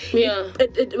darkness,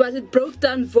 it broke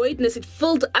down voidness, it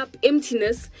filled up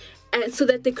emptiness, and so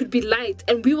that there could be light.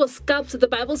 And we were sculpted. The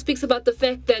Bible speaks about the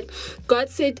fact that God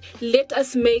said, let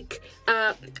us make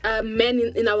man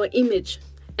in our image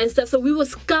and stuff. So we were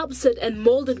sculpted and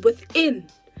molded within.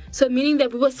 So meaning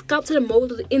that we were sculpted and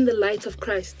molded in the light of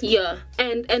Christ. Yeah.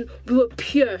 And we were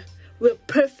pure. We were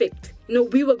perfect.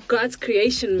 We were God's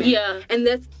creation, man. Yeah.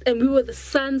 And we were the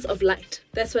sons of light.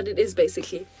 That's what it is,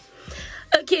 basically.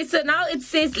 Okay, so now it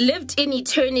says, lived in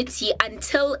eternity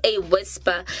until a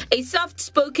whisper, a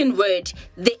soft-spoken word,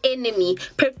 the enemy,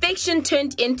 perfection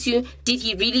turned into, did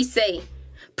he really say?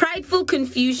 Prideful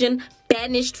confusion,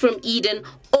 banished from Eden,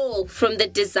 all from the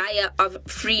desire of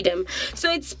freedom.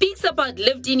 So it speaks about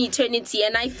lived in eternity,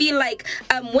 and I feel like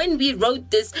when we wrote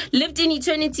this, lived in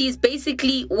eternity is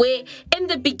basically where in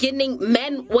the beginning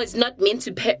man was not meant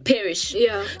to perish.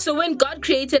 Yeah. So when God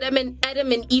created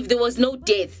Adam and Eve, there was no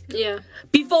death. Yeah.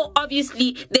 Before,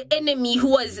 obviously, the enemy, who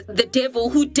was the devil,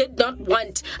 who did not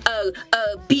want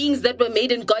beings that were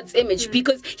made in God's image,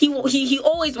 because he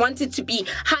always wanted to be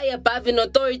high above in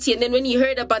authority. And then when he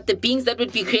heard about the beings that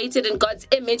would be created in God's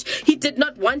image, he did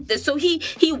not want this. So he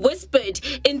whispered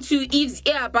into Eve's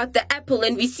ear about the apple,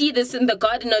 and we see this in the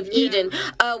Garden of Eden,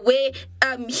 where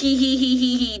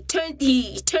he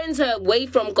turns her away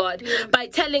from God by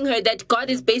telling her that God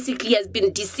has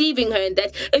been deceiving her, and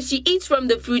that if she eats from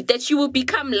the fruit, that she will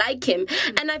become like him.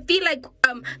 And I feel like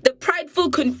the prideful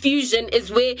confusion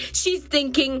is where she's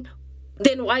thinking,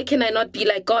 then why can I not be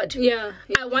like God? Yeah.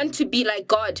 I want to be like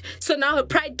God. So now her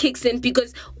pride kicks in,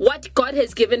 because what God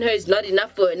has given her is not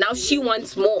enough for her. Now she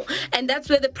wants more. And that's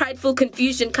where the prideful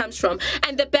confusion comes from.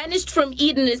 And the banished from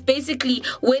Eden is basically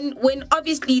when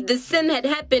obviously the sin had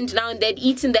happened now, and they'd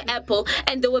eaten the apple,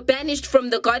 and they were banished from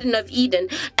the Garden of Eden.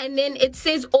 And then it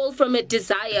says all from a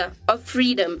desire of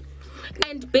freedom.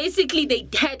 And basically they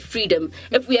had freedom,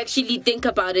 if we actually think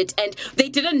about it, and they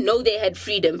didn't know they had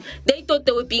freedom. They thought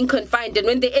they were being confined, and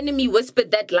when the enemy whispered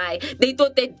that lie, they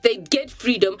thought that they'd get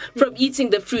freedom from eating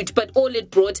the fruit, but all it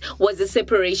brought was a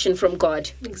separation from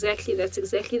God. Exactly, that's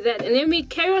exactly that. And then we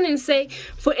carry on and say,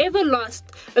 forever lost,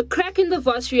 a crack in the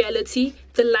vast reality,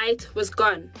 the light was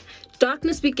gone.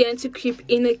 Darkness began to creep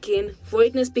in again,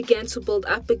 voidness began to build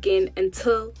up again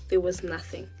until there was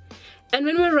nothing. And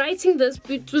when we're writing this,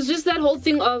 it was just that whole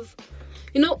thing of,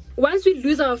 once we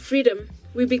lose our freedom,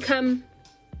 we become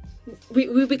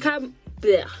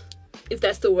bleh, if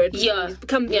that's the word. Yeah. We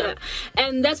become bleh. Yeah.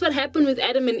 And that's what happened with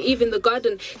Adam and Eve in the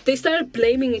garden. They started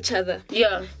blaming each other.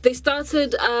 Yeah. They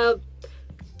started,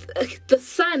 the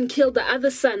sun killed the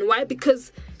other sun. Why?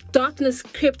 Because darkness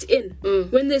crept in.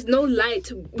 When there's no light,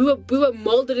 we were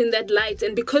molded in that light,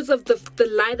 and because of the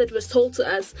lie that was told to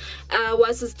us,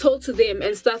 was told to them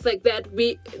and stuff like that,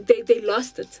 they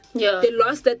lost it. Yeah. They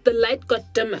lost that. The light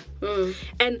got dimmer,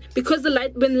 and because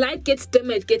when light gets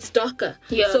dimmer, it gets darker.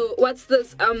 Yeah. So what's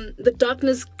this? The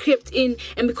darkness crept in,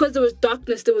 and because there was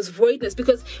darkness, there was voidness.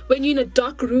 Because when you're in a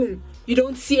dark room, you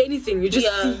don't see anything. You just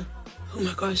see, oh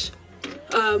my gosh,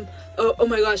 oh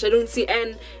my gosh, I don't see,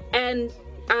 and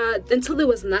until there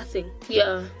was nothing.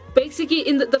 Yeah. Basically,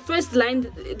 in the first line,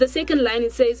 the second line,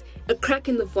 it says a crack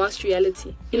in the vast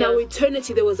reality. In our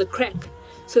eternity, there was a crack,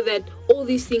 so that all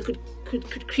these things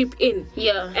could creep in.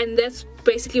 Yeah. And that's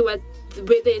basically where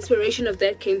the inspiration of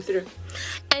that came through.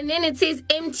 And then it says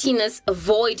emptiness,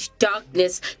 void,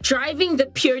 darkness, driving the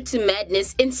pure to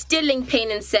madness, instilling pain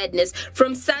and sadness,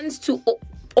 from sons to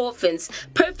orphans,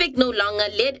 perfect no longer,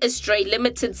 led astray,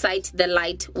 limited sight, the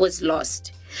light was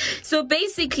lost. So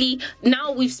basically,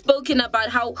 now we've spoken about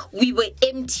how we were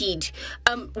emptied.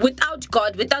 Without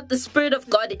God, without the Spirit of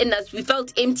God in us, we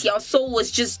felt empty. Our soul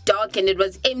was just dark and it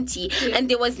was empty. And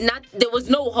there was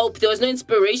no hope, there was no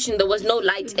inspiration, there was no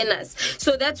light in us.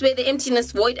 So that's where the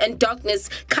emptiness, void, and darkness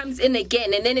comes in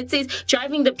again. And then it says,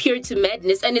 driving the pure to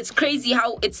madness. And it's crazy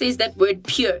how it says that word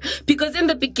pure. Because in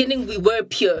the beginning, we were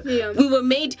pure. Yeah. We were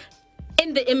made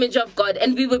in the image of God,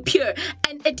 and we were pure,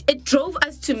 and it drove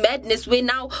us to madness, where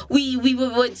now we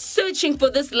were searching for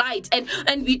this light,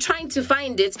 and we trying to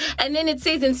find it. And then it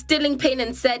says, instilling pain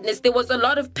and sadness. There was a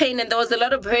lot of pain, and there was a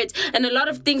lot of hurt, and a lot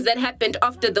of things that happened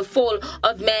after the fall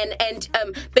of man. And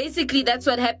basically that's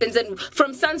what happens. And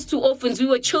from sons to orphans, we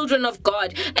were children of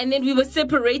God, and then we were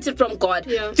separated from God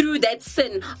through that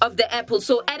sin of the apple.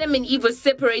 So Adam and Eve were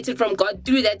separated from God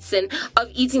through that sin of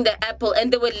eating the apple,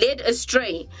 and they were led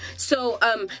astray. So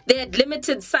they had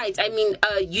limited sight. I mean,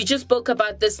 you just spoke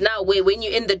about this now, where when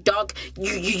you're in the dark,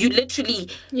 you literally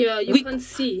can't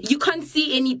see. You can't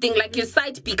see anything. Like, your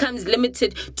sight becomes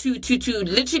limited to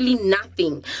literally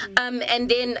nothing. And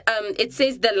then it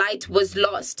says the light was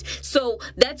lost. So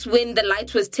that's when the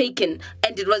light was taken,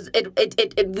 and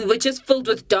we were just filled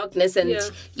with darkness, and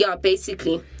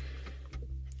basically.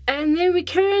 And then we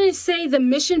currently say the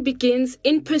mission begins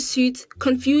in pursuit,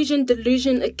 confusion,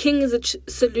 delusion, a king is a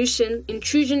solution,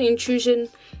 intrusion,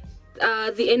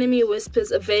 the enemy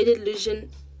whispers, a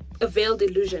veiled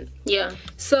illusion. Yeah.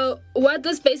 So what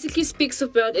this basically speaks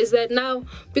about is that now,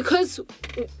 because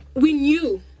we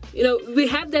knew, we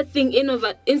have that thing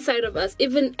inside of us.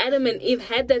 Even Adam and Eve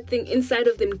had that thing inside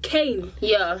of them. Cain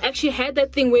actually had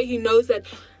that thing where he knows that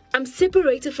I'm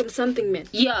separated from something, man.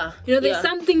 Yeah. There's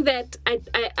something that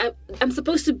I'm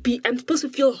supposed to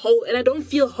feel whole, and I don't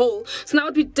feel whole. So now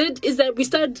what we did is that we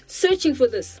started searching for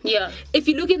this. Yeah. If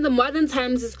you look in the modern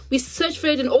times, we search for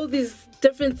it in all these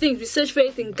different things. We search for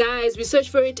it in guys. We search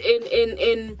for it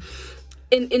in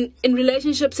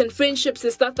relationships and friendships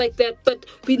and stuff like that, but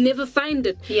we never find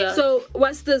it. Yeah. So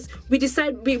what's this? We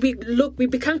decide, we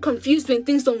become confused when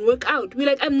things don't work out. We're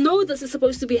like, I know this is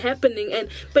supposed to be happening,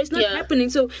 but it's not happening.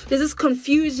 So there's this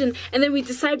confusion, and then we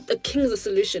decide a king is a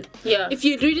solution. Yeah. If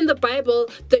you read in the Bible,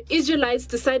 the Israelites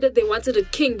decided they wanted a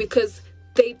king because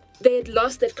they had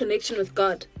lost that connection with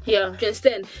God. Yeah. Do you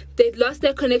understand? They'd lost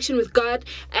their connection with God,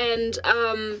 and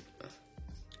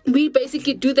we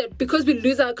basically do that because we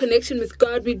lose our connection with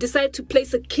God. We decide to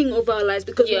place a king over our lives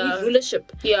because we need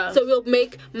rulership. Yeah. So we'll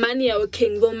make money our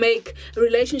king. We'll make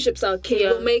relationships our king.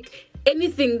 We'll make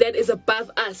anything that is above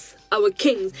us our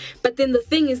kings. But then the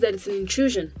thing is that it's an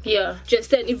intrusion. Yeah. Just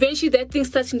then, eventually that thing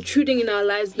starts intruding in our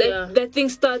lives. That thing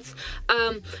starts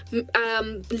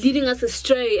leading us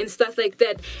astray and stuff like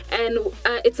that. And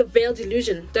it's a veiled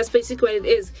illusion. That's basically what it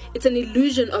is. It's an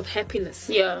illusion of happiness.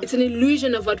 Yeah. It's an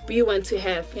illusion of what we want to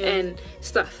have and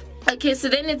stuff. Okay, so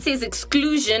then it says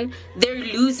exclusion, they're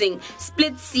losing,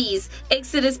 split seas,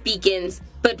 Exodus begins,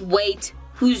 but wait,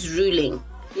 who's ruling?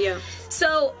 Yeah.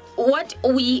 So what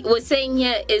we were saying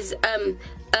here is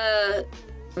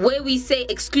where we say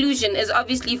exclusion is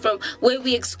obviously from where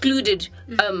we excluded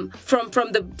from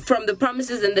the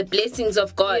promises and the blessings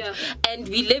of God, and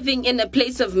we living in a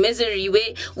place of misery where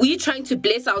we're trying to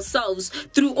bless ourselves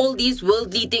through all these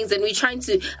worldly things, and we're trying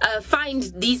to find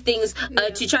these things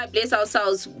to try to bless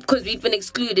ourselves because we've been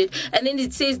excluded. And then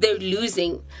it says they're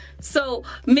losing. So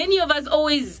many of us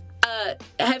always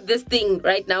have this thing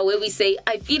right now where we say,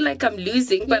 I feel like I'm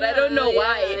losing, but I don't know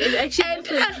why. It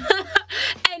actually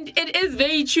and it is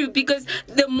very true, because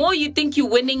the more you think you're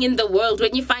winning in the world,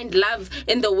 when you find love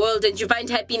in the world and you find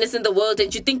happiness in the world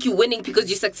and you think you're winning because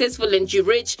you're successful and you're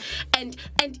rich, and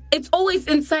it's always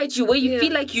inside you where you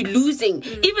feel like you're losing.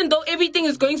 Even though everything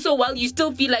is going so well, you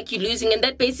still feel like you're losing. And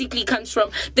that basically comes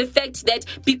from the fact that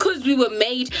because we were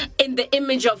made in the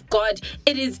image of God,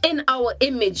 it is in our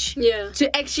image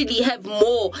to actually have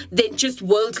more than just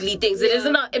worldly things. It is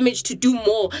in our image to do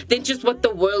more than just what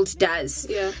the world does.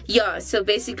 So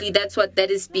basically that's what that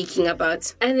is speaking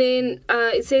about. And then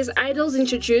it says idols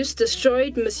introduced,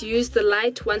 destroyed, misused, the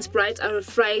light once bright out of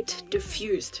fright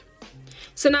diffused.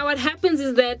 So now what happens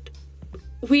is that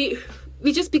we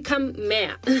just become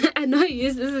meh. I know I'm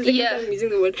using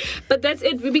the word, but that's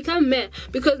it. We become meh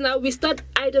because now we start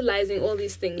idolizing all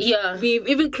these things. We've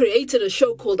even created a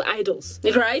show called Idols,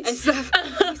 right? And stuff.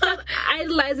 We start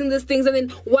idolizing these things, and then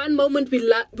one moment we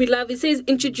love. It says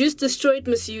introduced, destroyed,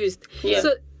 misused.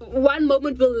 So one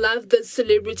moment we'll love the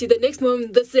celebrity, the next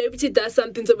moment the celebrity does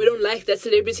something so we don't like that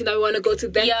celebrity, now we want to go to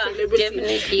that celebrity.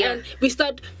 Definitely, and we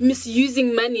start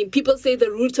misusing money. People say the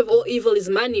root of all evil is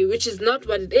money, which is not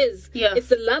what it is. It's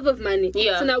the love of money.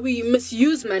 So now we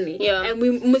misuse money, and we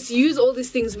misuse all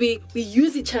these things. We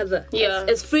use each other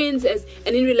as friends,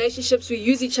 and in relationships we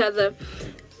use each other,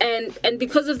 and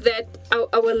because of that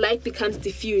our light becomes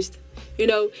diffused.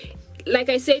 Like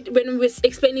I said when we were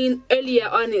explaining earlier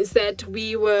on, is that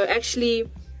we were actually,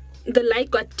 the light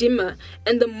got dimmer,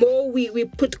 and the more we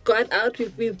put God out,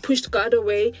 we pushed God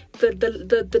away,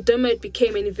 the dimmer it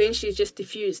became, and eventually it just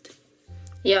diffused.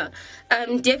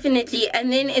 Definitely.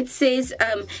 And then it says,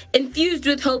 infused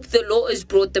with hope, the law is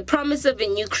brought, the promise of a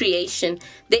new creation,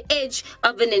 the edge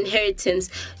of an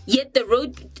inheritance, yet the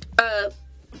road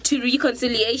to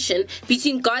reconciliation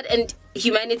between God and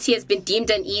humanity has been deemed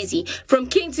uneasy. From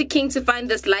king to king to find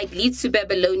this light leads to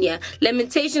Babylonia.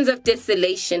 Lamentations of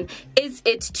desolation. Is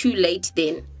it too late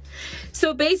then?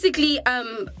 So basically,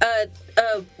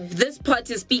 this part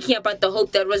is speaking about the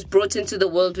hope that was brought into the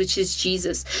world, which is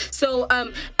Jesus. So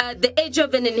the edge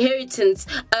of an inheritance,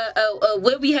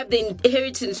 where we have the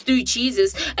inheritance through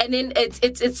Jesus, and then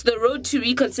it's the road to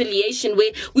reconciliation,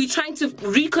 where we're trying to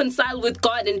reconcile with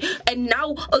God, and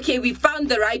now, okay, we found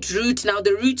the right route. Now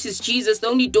the route is Jesus. The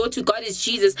only door to God is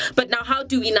Jesus. But now how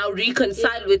do we now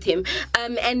reconcile with him?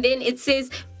 And then it says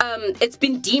it's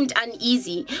been deemed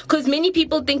uneasy, because many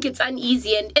people think it's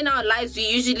uneasy, and in our lives we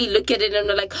usually look at at it and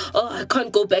we're like, oh, I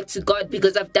can't go back to God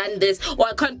because I've done this, or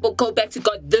I can't go back to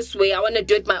God this way. I want to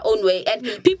do it my own way.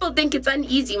 And people think it's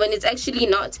uneasy when it's actually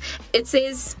not. It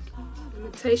says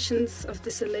limitations of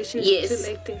this relationship. Yes.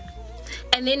 Too late then.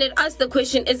 And then it asks the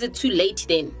question, is it too late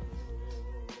then?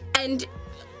 And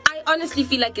I honestly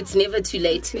feel like it's never too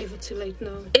late. It's never too late,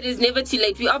 no. It is never too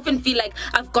late. We often feel like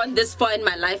I've gone this far in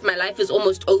my life is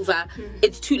almost over.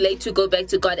 It's too late to go back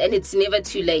to God, and it's never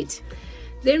too late.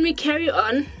 Then we carry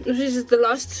on, which is the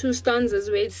last two stanzas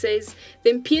where it says,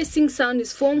 then piercing sound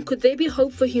is formed. Could there be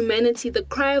hope for humanity? The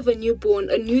cry of a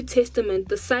newborn, a new testament.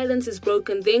 The silence is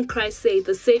broken. Then Christ said,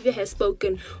 the Savior has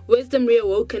spoken. Wisdom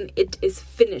reawoken. It is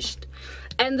finished.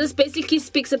 And this basically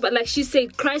speaks about, like she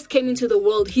said, Christ came into the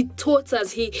world. He taught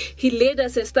us. He led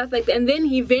us and stuff like that. And then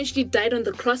he eventually died on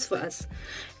the cross for us.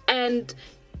 And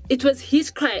it was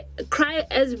his cry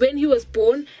as when he was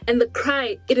born, and the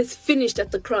cry, it is finished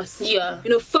at the cross. Yeah. You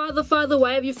know, Father, Father,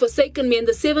 why have you forsaken me? And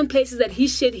the 7 places that he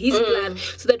shed his blood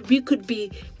so that we could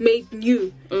be made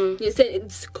new. You said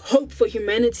it's hope for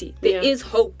humanity. There is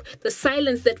hope. The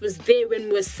silence that was there when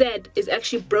we were sad is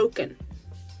actually broken.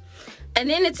 And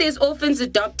then it says orphans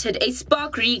adopted, a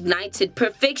spark reignited,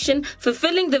 perfection,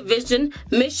 fulfilling the vision,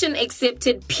 mission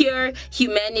accepted, pure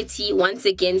humanity, once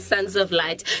again, sons of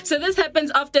light. So this happens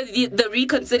after the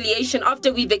reconciliation,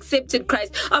 after we've accepted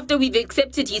Christ, after we've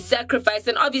accepted his sacrifice,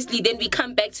 and obviously then we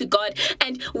come back to God.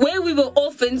 And where we were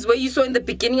orphans, where you saw in the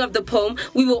beginning of the poem,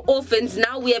 we were orphans,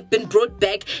 now we have been brought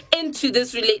back into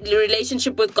this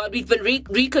relationship with God. We've been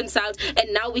reconciled,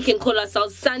 and now we can call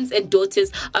ourselves sons and daughters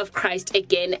of Christ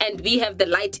again. And we have the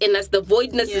light in us. The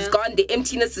voidness is gone. The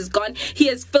emptiness is gone. He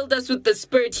has filled us with the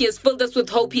Spirit. He has filled us with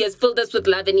hope. He has filled us with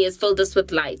love, and he has filled us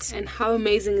with light. And how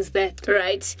amazing is that?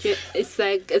 Right? It's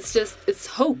like, it's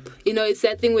hope. You know, it's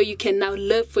that thing where you can now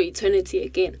live for eternity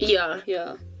again. Yeah.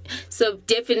 So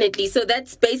definitely. So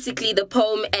that's basically the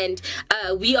poem, and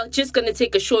we are just going to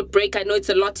take a short break. I know it's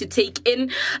a lot to take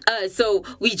in. So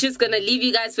we're just going to leave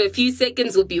you guys for a few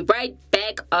seconds. We'll be right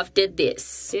back after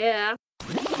this. Yeah.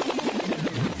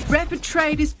 Rapid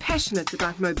Trade is passionate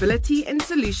about mobility and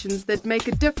solutions that make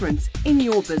a difference in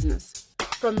your business.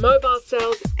 From mobile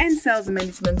sales and sales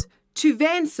management to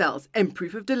van sales and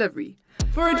proof of delivery.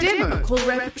 For a demo, call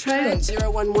Rapid Trade on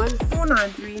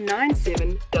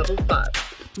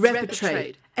 011-493-9755. Rapid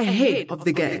Trade, ahead of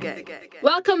the game.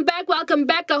 Welcome back. I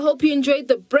hope you enjoyed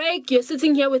the break. You're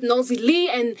sitting here with Noeleen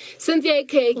and Cynthia,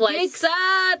 aka What's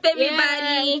up,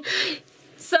 everybody? Yeah.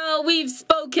 So we've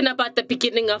spoken about the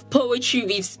beginning of poetry.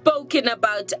 We've spoken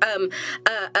about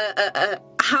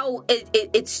how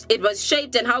it was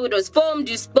shaped and how it was formed.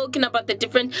 We've spoken about the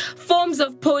different forms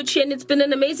of poetry, and it's been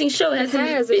an amazing show, hasn't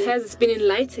it? It has. It's been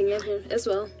enlightening as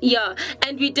well. Yeah,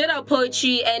 and we did our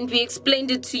poetry and we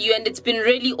explained it to you, and it's been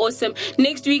really awesome.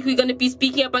 Next week we're going to be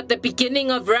speaking about the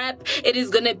beginning of rap. It is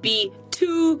going to be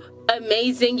too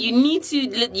amazing. You need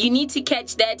to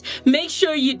catch that. Make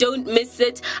sure you don't miss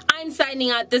it. I'm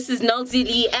signing out. This is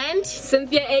Noeleen and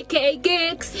Cynthia, aka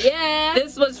Gigs. Yeah.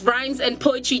 This was Rhymes and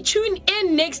Poetry. Tune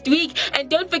in next week, and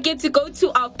don't forget to go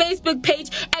to our Facebook page,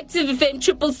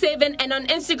 ActiveFM777, and on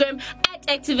Instagram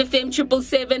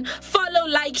 @ActiveFM777. Follow,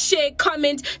 like, share,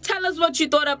 comment. Tell us what you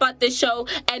thought about the show,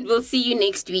 and we'll see you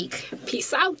next week.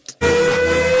 Peace out.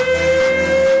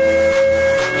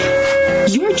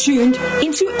 You're tuned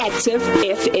into Active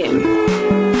FM.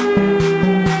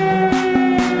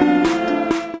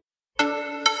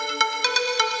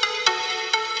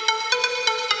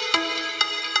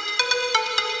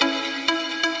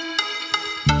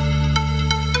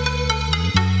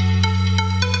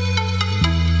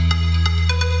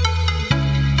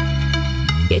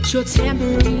 Get your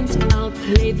tambourines out,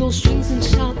 play those strings and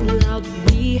shout loud.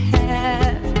 We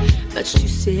have much to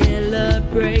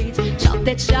celebrate. Shout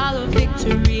that shout of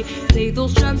victory. Play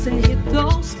those drums and hit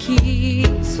those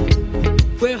keys.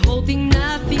 We're holding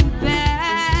nothing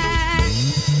back.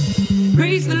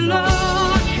 Praise the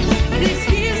Lord. This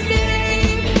is the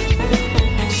name.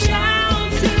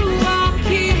 Shout to our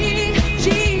King.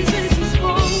 Jesus is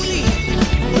holy,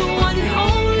 the one and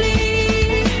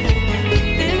only.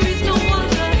 There is no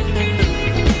other.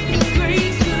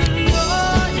 Praise the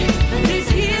Lord. This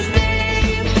is his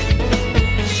name.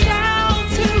 Shout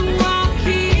to our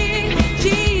King.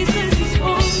 Jesus is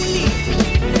holy,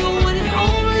 the one and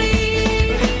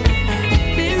only.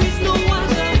 There is no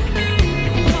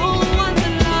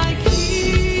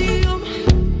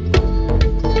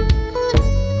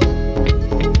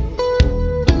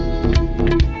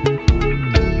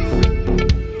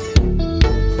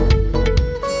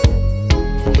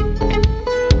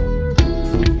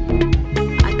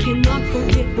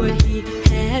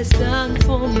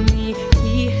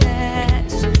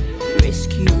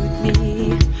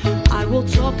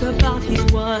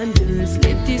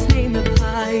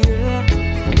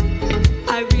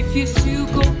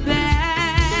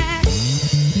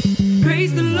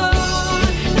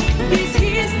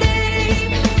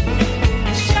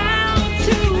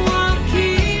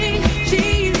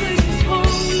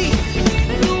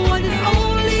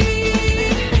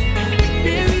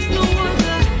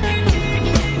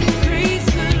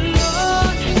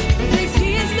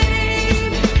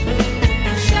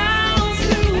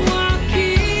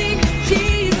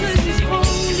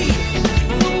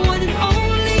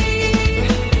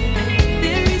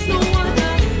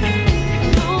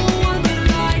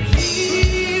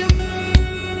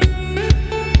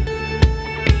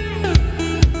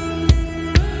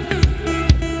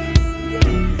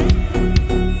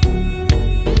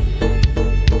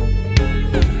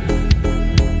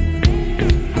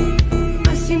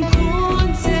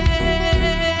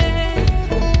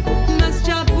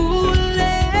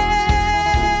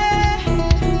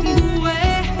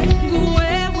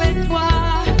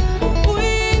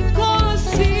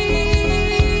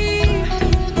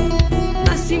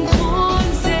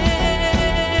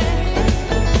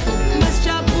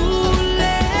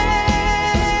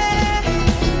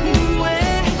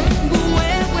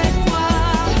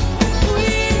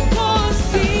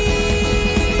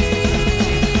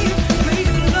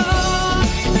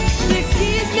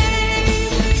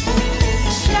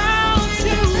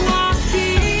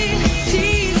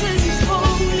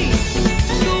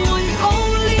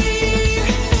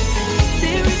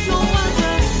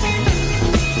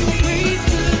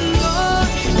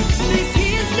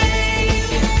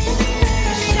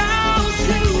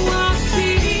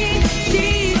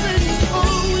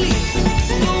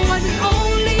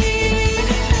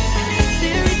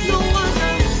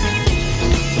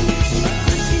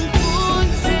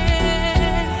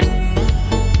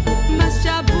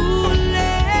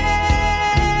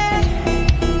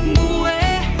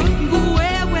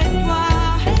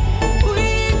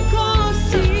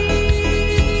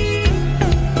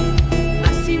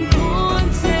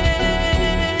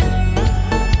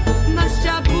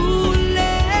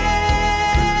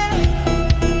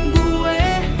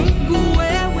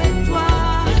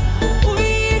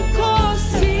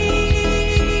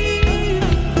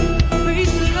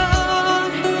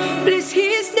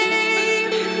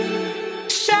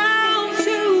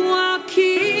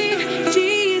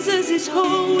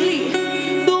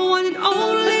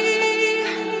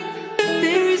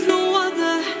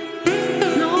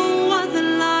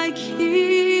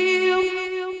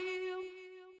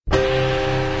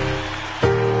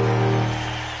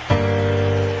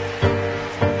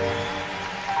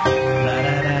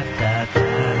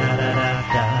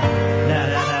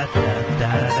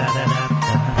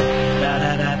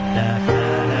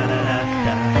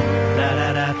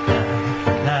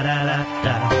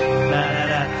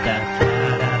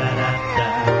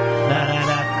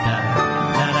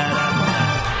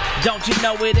Don't you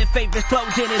know it? If favorite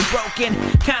closing is broken,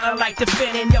 kinda like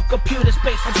defending your computer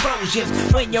space from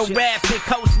Trojans. When you're rapid,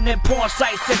 coasting and porn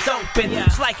sites that's open,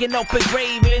 it's like an open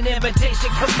grave, an invitation,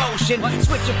 commotion.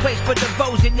 Switch your place for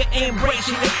devotion, you're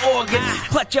embracing your organs.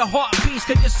 Clutch your heartbeats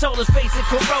cause your soul is facing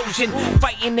corrosion.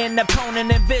 Fighting an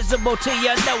opponent invisible to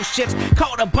your notions.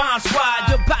 Call the bomb squad,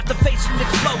 you're about to face an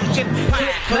explosion.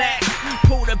 Click, clack,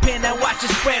 pull the pin and watch it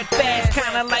spread fast.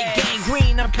 Kinda like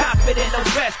gangrene, I'm confident, no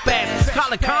trespass.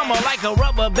 Call it karma like a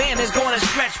rubber band is gonna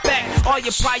stretch back. All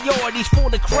your priorities full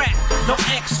of crap, no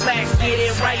X-slacks. Get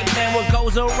it right, man, what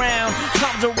goes around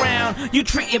comes around. You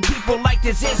treating people like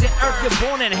this isn't earth, you're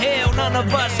born in hell. None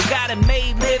of us got it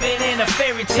made living in a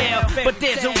fairy tale, but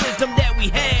there's a wisdom that we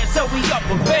have, so we all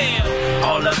prevail.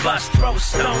 All of us throw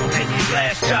stones in these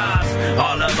glass jars.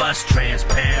 All of us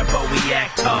transparent, but we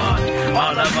act hard.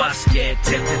 All of us get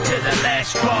tempted to the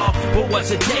last straw, but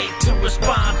what's it take to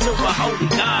respond to a holy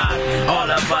God? All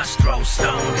of us throw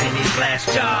stones in these glass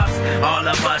jars. All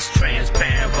of us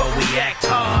transparent, but we act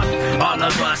hard. All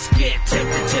of us get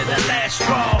tempted to the last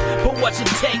straw, but what's it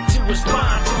take to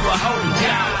respond to a holy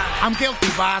God? I'm guilty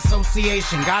by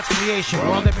association, God's creation.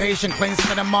 World impatient, claims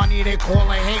for the money they call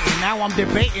it hating. Now I'm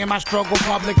debating my struggle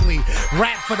publicly.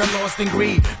 Rap for the lost in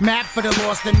greed, map for the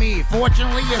lost in me.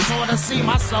 Fortunately, it's hard to see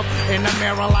myself in the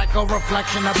mirror like a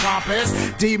reflection of pompous.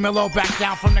 D. Milo back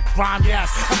down from the crime, yes.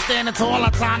 I'm standing tall,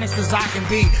 as honest as I can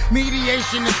be.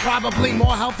 Mediation is probably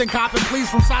more help than copping pleas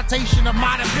from citation of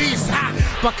modern beasts.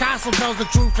 Picasso tells the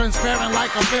truth, transparent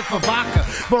like a fifth of vodka.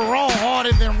 Barol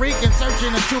harder than Rican, searching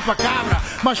a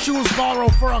chupacabra. My shoes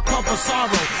borrowed for a cup of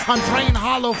sorrow. I'm drained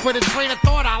hollow for the train of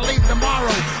thought I leave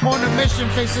tomorrow. On a mission,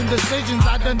 facing decisions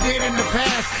I done did in the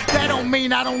past. That don't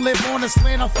mean I don't live on this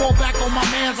land. I fall back on my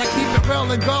mans. I keep it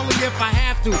real and gully if I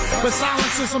have to. But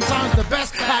silence is sometimes the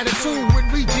best attitude when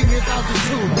reaching its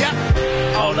altitude.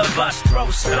 Yep. All of us throw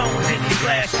stones in these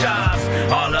glass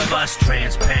jars. All of us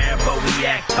transparent, but we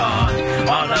act hard.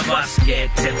 All of us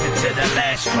get tempted to the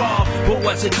last straw, but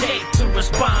what's it take to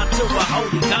respond to a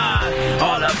holy God?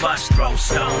 All of us throw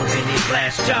stones in these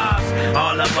glass jars.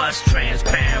 All of us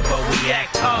transparent, but we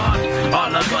act hard.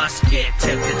 All of us get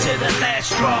tempted to the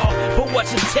last straw, but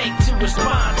what's it take to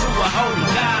respond to a holy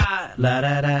God? La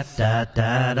da da da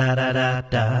da da da da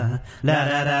da. La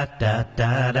da da da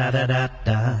da da da da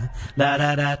da. La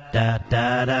da da da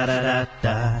da da da da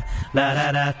da. La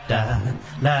da da da.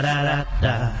 La da da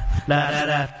da. La da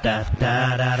da da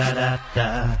da da da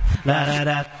da. La da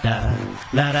da da.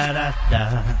 La da da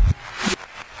da.